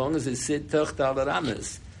says, as long as you sit tocht al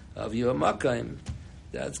rames of your makam,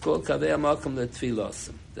 that's called kaveh makam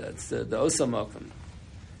letfilos. That's the osa makam.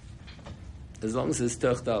 As long as it's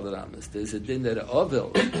tocht al rames. There's a din that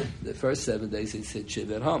Ovil, the first 7 days he said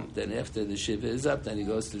shiva at home. Then after the shiva is up, then he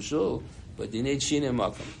goes to shul. But you need shina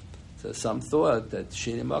makam. So some thought that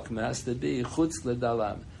shina makam has to be chutz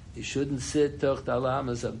ledalam. He shouldn't sit tocht al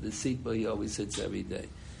rames of the seat where he always sits every day.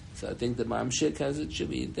 So I think the Mamshik has it should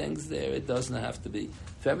be things there. It doesn't have to be.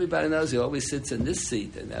 If everybody knows he always sits in this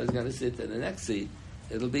seat and now he's going to sit in the next seat,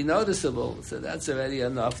 it'll be noticeable. So that's already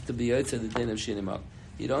enough to be Yotze the din of Shinimok.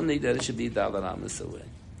 You don't need that it should be Dalar Amas away.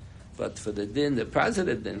 But for the din, the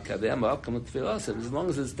positive din, Kaveh Malkam Tfilosim, as long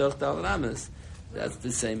as it's Doch Dalar Amas, that's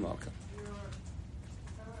the same Malkam.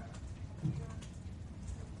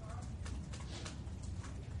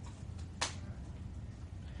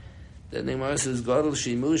 The Gemara says, Godel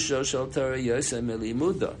Shimusho Shal Torah Yosem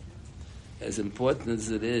Elimuda. As important as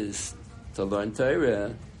it is to learn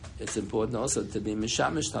Torah, it's important also to be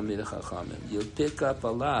Mishamish Talmidei Chachamim. You'll pick up a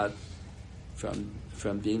lot from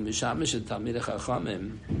being Mishamish and Talmidei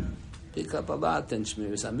Chachamim. Pick up a lot in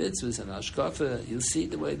Shmiras HaMitzvahs and Hashkafa. You'll see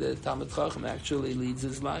the way the Talmid Chacham actually leads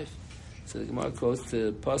his life. So the Gemara quotes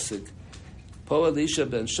the Pasuk, Po Elisha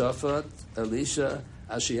ben Shafat, Elisha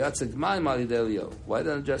Ashiyatzik Ma'im Alidelio. Why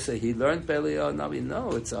don't I just say he learned Elio Navi?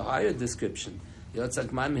 No, it's a higher description. Yatzak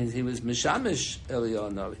Ma'im means he was Mishamish Elio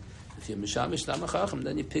Navi. If you're Mishamish Talmid Chacham,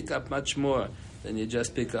 then you pick up much more than you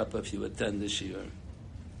just pick up if you attend the Shiur.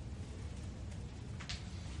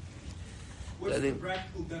 What's the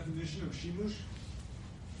practical definition of Shimush?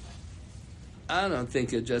 I don't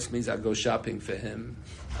think it just means I go shopping for him.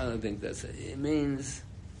 I don't think that's it. It means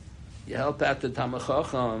you help out the Talmid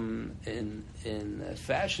Chacham in a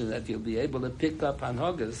fashion that you'll be able to pick up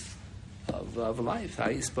hanhagas of life, how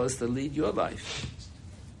you're supposed to lead your life.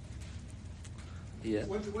 Yeah.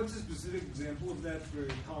 What's a specific example of that for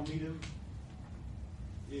Talmidim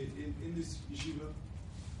in this yeshiva?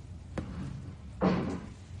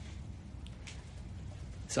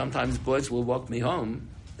 Sometimes boys will walk me home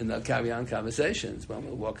and they'll carry on conversations when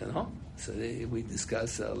we're walking home. So we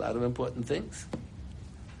discuss a lot of important things.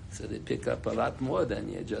 So they pick up a lot more than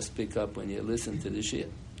you just pick up when you listen to the Shiur.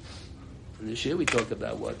 In the Shiur we talk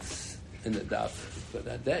about what's in the daf for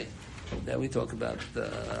that day. Then we talk about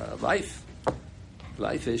life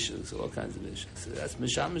issues, all kinds of issues. So that's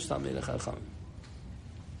Mishamish Talmidei Chacham.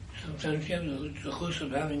 Sometimes you have the chus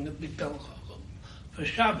of having a big Talmid Chacham for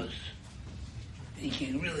Shabbos. You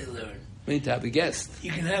can really learn. We need to have a guest.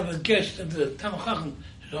 You can have a guest of the Talmid Chacham,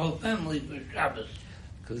 the whole family for Shabbos.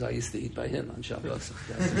 Because I used to eat by him on Shabbos.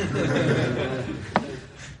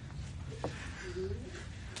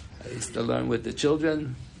 I used to learn with the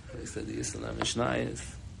children. I used to learn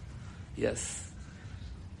Mishnayos. Yes.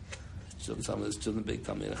 Some of those children, big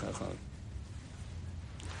Talmidei Chacham.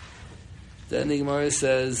 Then the Gemara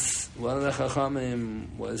says, one of the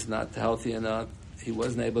Chachamim was not healthy enough. He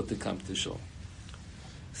wasn't able to come to Shul.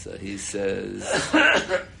 So he says,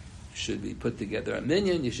 should we put together a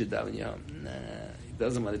minyan? You should daven your home. Nah, he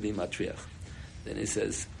doesn't want to be matriach. Then he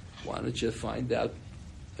says, why don't you find out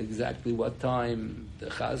exactly what time the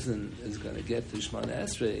chazan is going to get to Shemona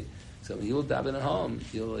Esrei? So when you'll daven at home,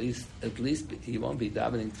 you'll at least he won't be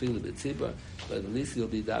davening tefillah b'tzibur, but at least you'll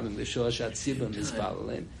be davening b'shoshat tzibur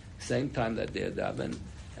mispalalim, same time that they're davening.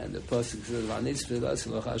 And the pasuk says, "V'anis tefillas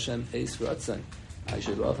loch Hashem eis ratzon." I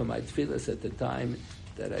should offer my tefillas at the time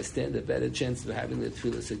that I stand a better chance of having the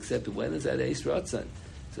tefillas accepted. When is that eis ratzon?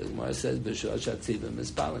 So the Gemara says, "B'shoshat tzibur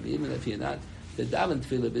mispalim." Even if you're not the daven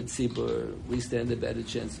tefillah b'tzibur, we stand a better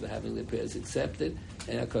chance of having the prayers accepted.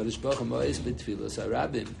 And HaKadosh Baruch Hu mo'es b'tefillos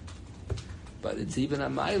harabim. But it's even a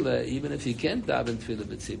maila, even if you can't daven tefillah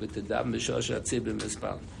b'tzibur, to daven b'shoshat tzibur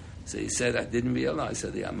mispalim. So he said, I didn't realize.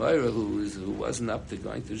 So the Amora who wasn't up to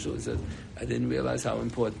going to shul, said, I didn't realize how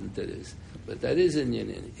important it is. But that is in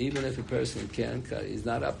Yinin. Even if a person can't, he's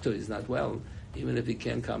not up to it, he's not well, even if he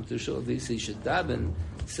can't come to shul, at least he should daven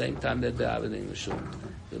same time they're davening the shul.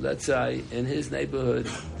 So let's say in his neighborhood,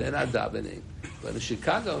 they're not davening. But in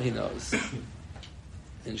Chicago, he knows.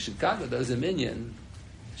 In Chicago, there's a minyan.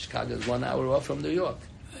 Chicago is 1 hour off from New York.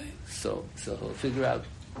 So he'll figure out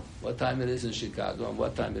what time it is in Chicago and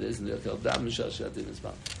what time it is in New York. He'll daven b'shoshat tzibur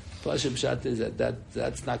mispal. Pashim Pshat is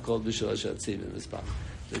that's not called b'shoshat tzibur mispal.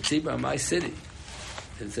 The tzibur in my city,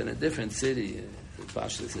 it's in a different city.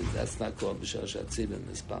 Pashim says that's not called b'shoshat tzibur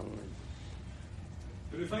mispal.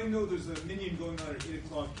 But if I know there's a minyan going on at 8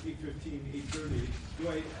 o'clock, 8:15, 8:30,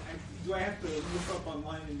 do I have to look up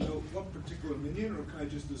online and know what particular minyan, or can I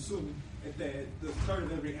just assume at the start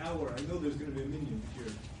of every hour I know there's going to be a minyan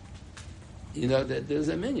here? You know that there's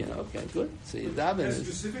a minyan. Okay, good. So you daven. A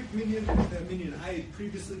specific minyan, that minyan I had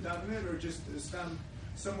previously davened at, or just found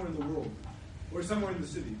somewhere in the world, or somewhere in the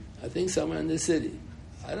city? I think somewhere in the city.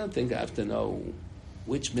 I don't think I have to know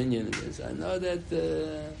which minyan it is. I know that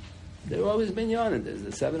there are always minyanim. There's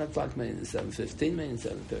the 7 o'clock minyan, the 7:15 minyan,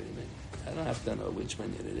 7:30 minyan. I don't have to know which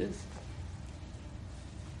minyan it is.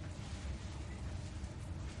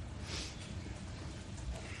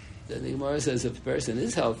 Then the Gemara says if a person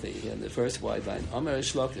is healthy, in the first white line, Omer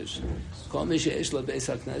Shlokish, Kol Mi She'esh Lo Beis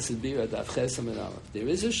HaKnesset Bira Daf Chesam and Aleph. There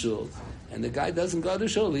is a shul, and the guy doesn't go to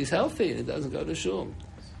shul. He's healthy, and he doesn't go to shul.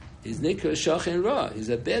 He's Nikra Shachin Ra. He's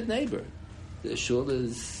a bad neighbor. The shul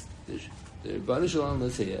is, the Rebbeinu Shalom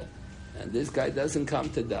is here, and this guy doesn't come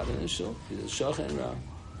to daven in shul. He's a Shachin Ra.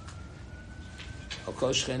 Al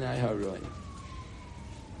Kol Shchenai HaRoim.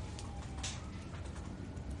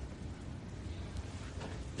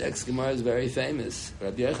 The next Gemara is very famous.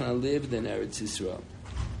 Rabbi Yochanan lived in Eretz Yisrael.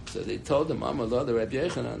 So they told him, Amallah, the Rabbi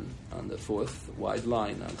Yochanan, on the fourth wide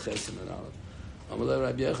line, on Chesem and Aleph. Amallah,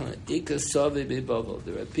 Rabbi Yochanan, Ika Savi Be Bavel.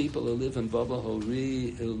 There are people who live in Bavel who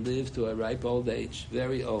live to a ripe old age,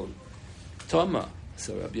 very old. Toma.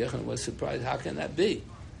 So Rabbi Yochanan was surprised, how can that be?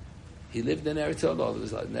 He lived in Eretz Yisrael all of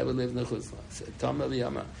his life, never lived in Chutzla. So Toma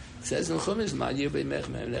V'yama. It says in Chumash, Ma Yir B'mech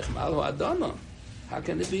Me'emlechem Alhu Adama. How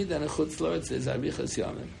can it be that in Chutz La'aretz there's Arichas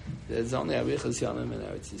Yamim? There's only Arichas Yamim in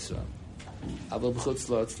Eretz Yisrael. Aval B'chutz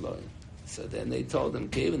La'aretz Lo'im. So then they told him,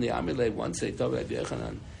 Kev in the Amilei, once they told Rabbi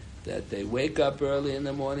Yochanan that they wake up early in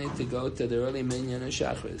the morning to go to the early minyan and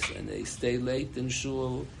Shachris, and they stay late in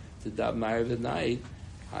Shul to Dav Ma'ariv at night.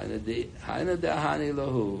 Haina Da'hani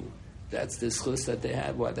Lahu. That's the schus that they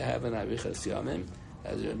have, what they have in Arichas Yamim.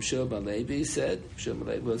 As Rabbi Shua ben Levi said, Shua ben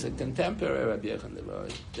Levi was a contemporary Rabbi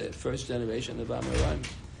Yochanan, the first generation of Amoraim.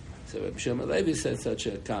 So Rabbi Shua ben Levi said such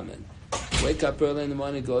a comment. Wake up early in the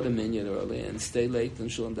morning, go to minyan early, and stay late in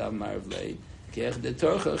Shul and Dav Ma'ariv late.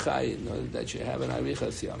 That you have an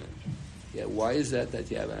Arichas Yamim. Yeah, why is that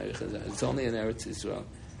you have an Arichas Yamim? It's only in Eretz Yisrael.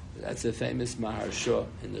 That's a famous Maharsha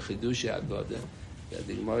in the Chidush Haggadah, that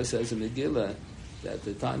the Gemara says in Megillah, that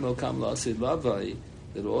the time will come, L'Asid Lavai,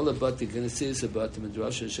 that all the Bati Knesses about the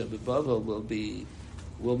Midrash Shabbat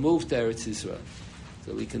will move to Eretz Yisrael.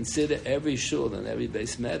 So we consider every shul and every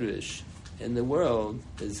Beis Medrash in the world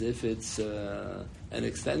as if it's an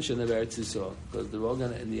extension of Eretz Yisrael, because they're all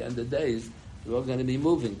going to, in the end of days, they're all going to be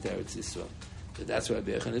moving to Eretz Yisrael. So that's what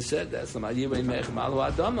Rabbi Yochanan said. That's the Ma'yirei Mechem Alu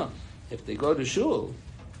Adama. If they go to shul,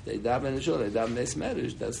 they daven in shul, they daven Beis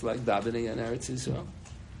Medrash. That's like davening in Eretz Yisrael.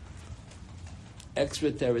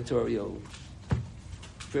 Extraterritorial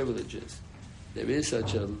privileges. There is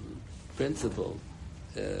such a principle.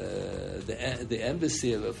 The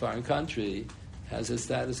embassy of a foreign country has a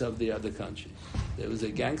status of the other country. There was a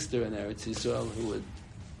gangster in Eretz Yisrael who would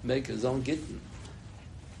make his own gittin.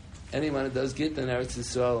 Anyone who does gittin in Eretz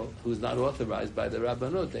Yisrael who's not authorized by the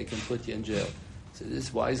Rabbanut, they can put you in jail. So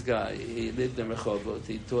this wise guy, he lived in Rehovot,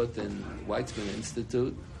 he taught in Weizmann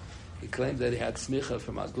Institute. He claimed that he had smicha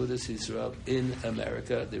from Agudas Yisrael in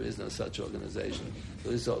America. There is no such organization.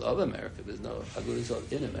 Agudas Yisrael of America. There's no Agudas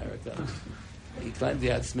Yisrael in America. He claimed he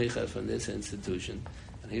had smicha from this institution.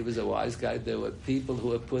 And he was a wise guy. There were people who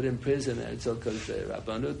were put in prison because the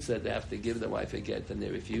Rabbanut said they have to give the wife a get, and they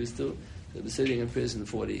refused to. They were sitting in prison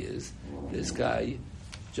 40 years. This guy,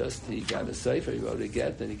 he got a sefer, he wrote a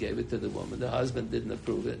get, and he gave it to the woman. The husband didn't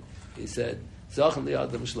approve it. He said, and even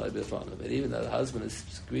though the husband is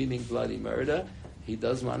screaming bloody murder, he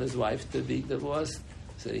doesn't want his wife to be divorced.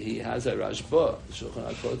 So he has a rashba. Shulchan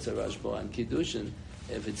Aruch quotes a rashba on Kiddushin.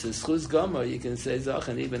 If it's a schuz gomer, you can say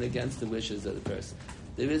zachan even against the wishes of the person.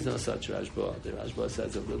 There is no such rashba. The rashba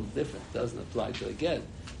says a little different. It doesn't apply to a get.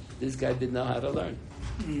 This guy didn't know how to learn.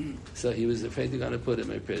 So he was afraid they're going to put him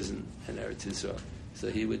in prison in Eretz Yisrael. So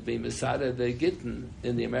he would be Masada the Gittin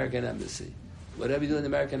in the American embassy. Whatever you do in the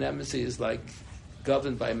American embassy is like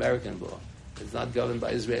governed by American law. It's not governed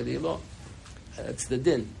by Israeli law. That's the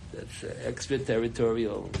din. That's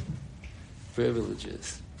extraterritorial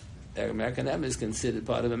privileges. The American embassy is considered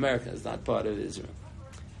part of America. It's not part of Israel.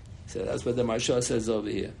 So that's what the Maharsha says over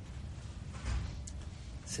here.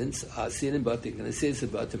 Since Asirin Batik and Asis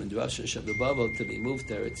Batim and Russia Shabbat to be moved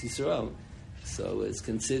to Eretz Yisrael, so it's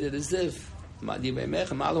considered as if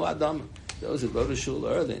those who go to shul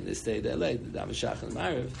early and they stay there late, the Damashach and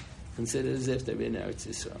Ma'ariv, considered as if they're in Eretz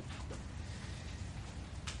Yisrael.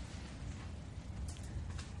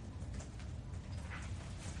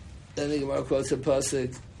 Then the Gemara quotes a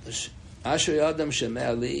pasuk, Asher Yadam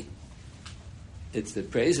Shemeli. It's the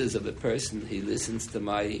praises of a person. He listens to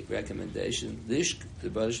my recommendation. Lish, the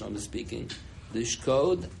Baruch Shalom is speaking.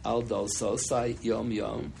 Lishkod al dal sosai yom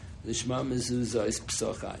yom lishma mezuzos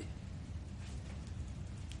psochai.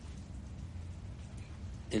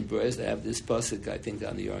 In Beres, they have this pasuk, I think,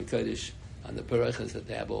 on the Yoren Kodesh, on the Perek that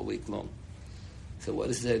they have all week long. So what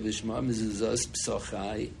does it say? Lishma mezuzos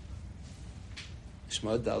psochai.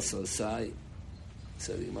 Lishma dal sosai.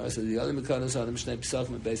 So the Gemara says, the other mekados adam shnei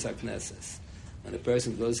psochim beis hakneses. When a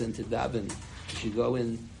person goes into daven, he should go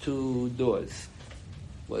in two doors.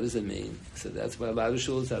 What does it mean? So that's why a lot of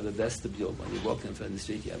shuls have a vestibule. When you walk in from the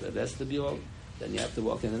street, you have a vestibule. Then you have to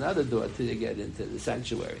walk in another door till you get into the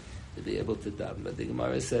sanctuary to be able to daven. But the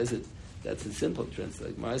Gemara says that's a simple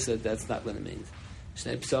translation. The Gemara said that's not what it means.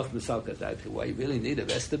 Why you really need a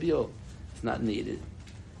vestibule? It's not needed.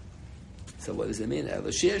 So what does it mean?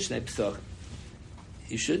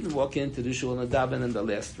 You shouldn't walk into the shul and daven in the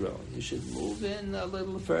last row. You should move in a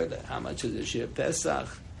little further. How much is the Shir Pesach?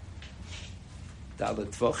 Dalet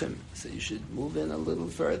Tvochim. So you should move in a little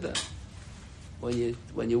further.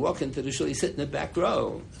 When you walk into the shul, you sit in the back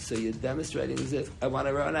row. So you're demonstrating as if, I want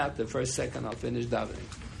to run out the first second, I'll finish davening.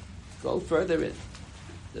 Go further in.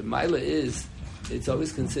 The Maila is, it's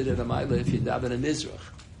always considered a Maila if you daven a Mizrach.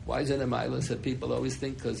 Why is it a Maila? So people always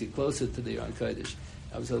think because you're closer to the Yon Kodesh.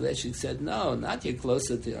 She said, no, not you're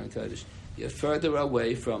closer to Yon Kodesh. You're further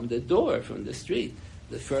away from the door, from the street.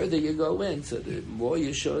 The further you go in, so the more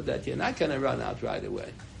you show that you're not going to run out right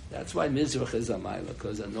away. That's why Mizrach is a Maila,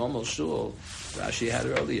 because a normal shul, Rashi had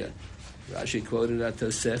earlier. Rashi quoted at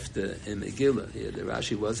Tosefta in Megillah. Here, the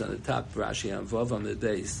Rashi was on the top, Rashi on Vav on the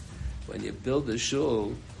days. When you build a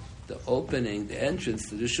shul, the opening, the entrance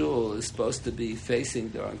to the shul is supposed to be facing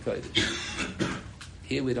the Yon Kodesh.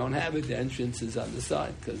 Here we don't have it. The entrance is on the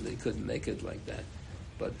side because they couldn't make it like that.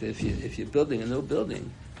 But if you're building a new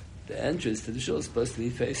building, the entrance to the shul is supposed to be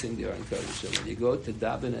facing the Yon Kodesh. So when you go to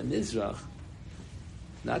daven and Mizrach,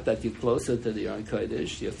 not that you're closer to the Yon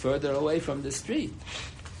Kodesh, you're further away from the street.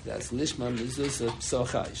 That's Lishma Mezuzah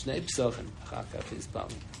Psochai, Shnei Psochim, Chakaf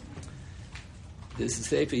Hizbam. This is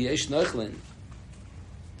Sefer Yesh Nechlin.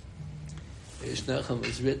 Yesh Nechlin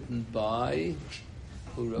was written by,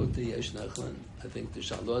 who wrote the Yesh Nechlin? I think the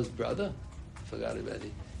Shalor's brother. I forgot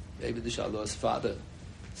already. Maybe the Shalor's father.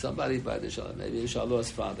 Somebody by the Shalor. Maybe the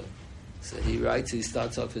Shalor's father. So he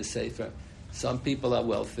starts off his Sefer. Some people are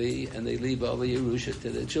wealthy and they leave over Yerusha to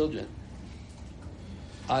their children.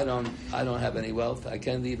 I don't have any wealth. I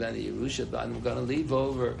can't leave any Yerusha, but I'm going to leave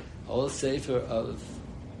over a whole Sefer of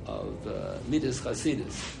Midas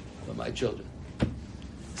Chasidus for my children.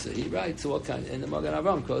 So he writes all kinds, and the Magen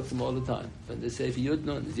Avraham quotes them all the time. From the Sefer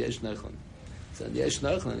Yudnun is Yesh Nechlin. So in Yesh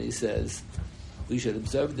Nechlin he says, we should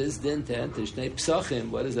observe this din to enter Shnei Psachim.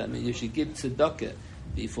 What does that mean? You should give tzedakah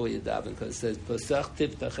before you daven, because it says, Pesach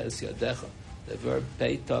tiftach es yadecha. The verb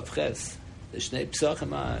pei tav ches. The Shnei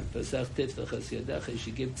Psachim, Pesach tiftach es yadecha. You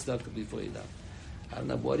should give tzedakah before you daven. I don't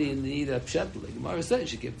know, what do you need a pshetel? The Gemara says you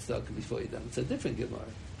should give tzedakah before you daven. It's a different Gemara.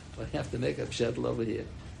 But you have to make a pshetel over here.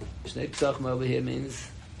 Shnei Psachim over here means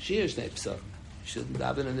Shiur Shnei Psachim. You shouldn't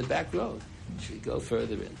daven in the back row. You should go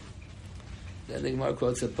further in. Then the Gemara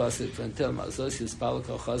quotes a pasuk from Tilma. Zosius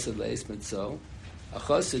palakal chassid leis mitzo. A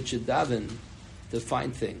chassid should daven to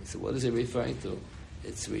find things. So what is it referring to?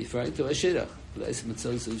 It's referring to a shidduch. Leis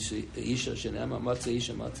mitzo isha shenema matzah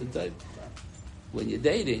isha matzah type. When you're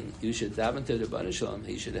dating, you should daven to the Rebbeinu Shalom.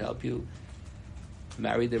 He should help you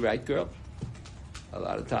marry the right girl. A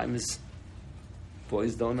lot of times,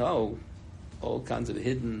 boys don't know all kinds of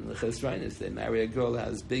hidden chesroinus. They marry a girl that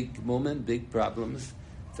has big moment, big problems,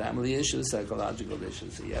 family issues, psychological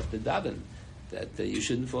issues. So you have to daven that you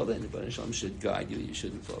shouldn't fall in. The Rebbeinu Shalom should guide you. You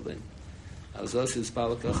shouldn't fall in. The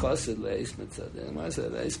Gemara said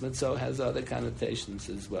leis mitzvah has other connotations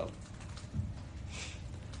as well.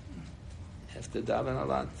 You have to daven a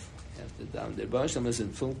lot. You have to daven. The Rebbeinu Shalom is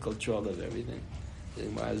in full control of everything. The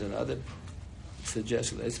Gemara has another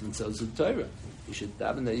suggestion. Leis mitzvah is Torah. You should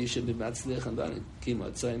daven that you should be matzlich and learning. Ki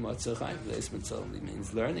matzah matzah chaim. Leis mitzvah only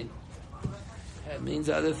means learning. It means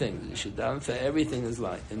other things. You should daven for everything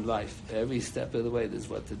in life. Every step of the way, there's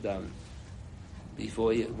what to daven.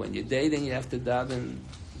 When you're dating, you have to daven.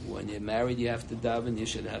 When you're married, you have to daven. You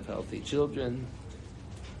should have healthy children.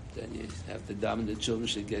 Then you have to daven. The children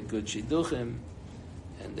should get good shidduchim,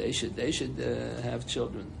 and they should have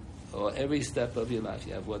children. Or every step of your life,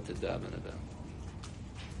 you have what to daven about.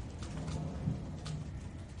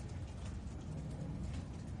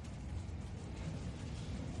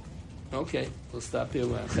 Okay, we'll stop here.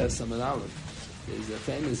 We're on Chesam and Aleph. There's a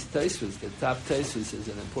famous Tosfos. The top Tosfos is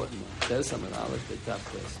an important one. Chesam and Aleph, the top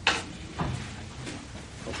Tosfos.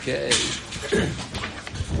 Okay.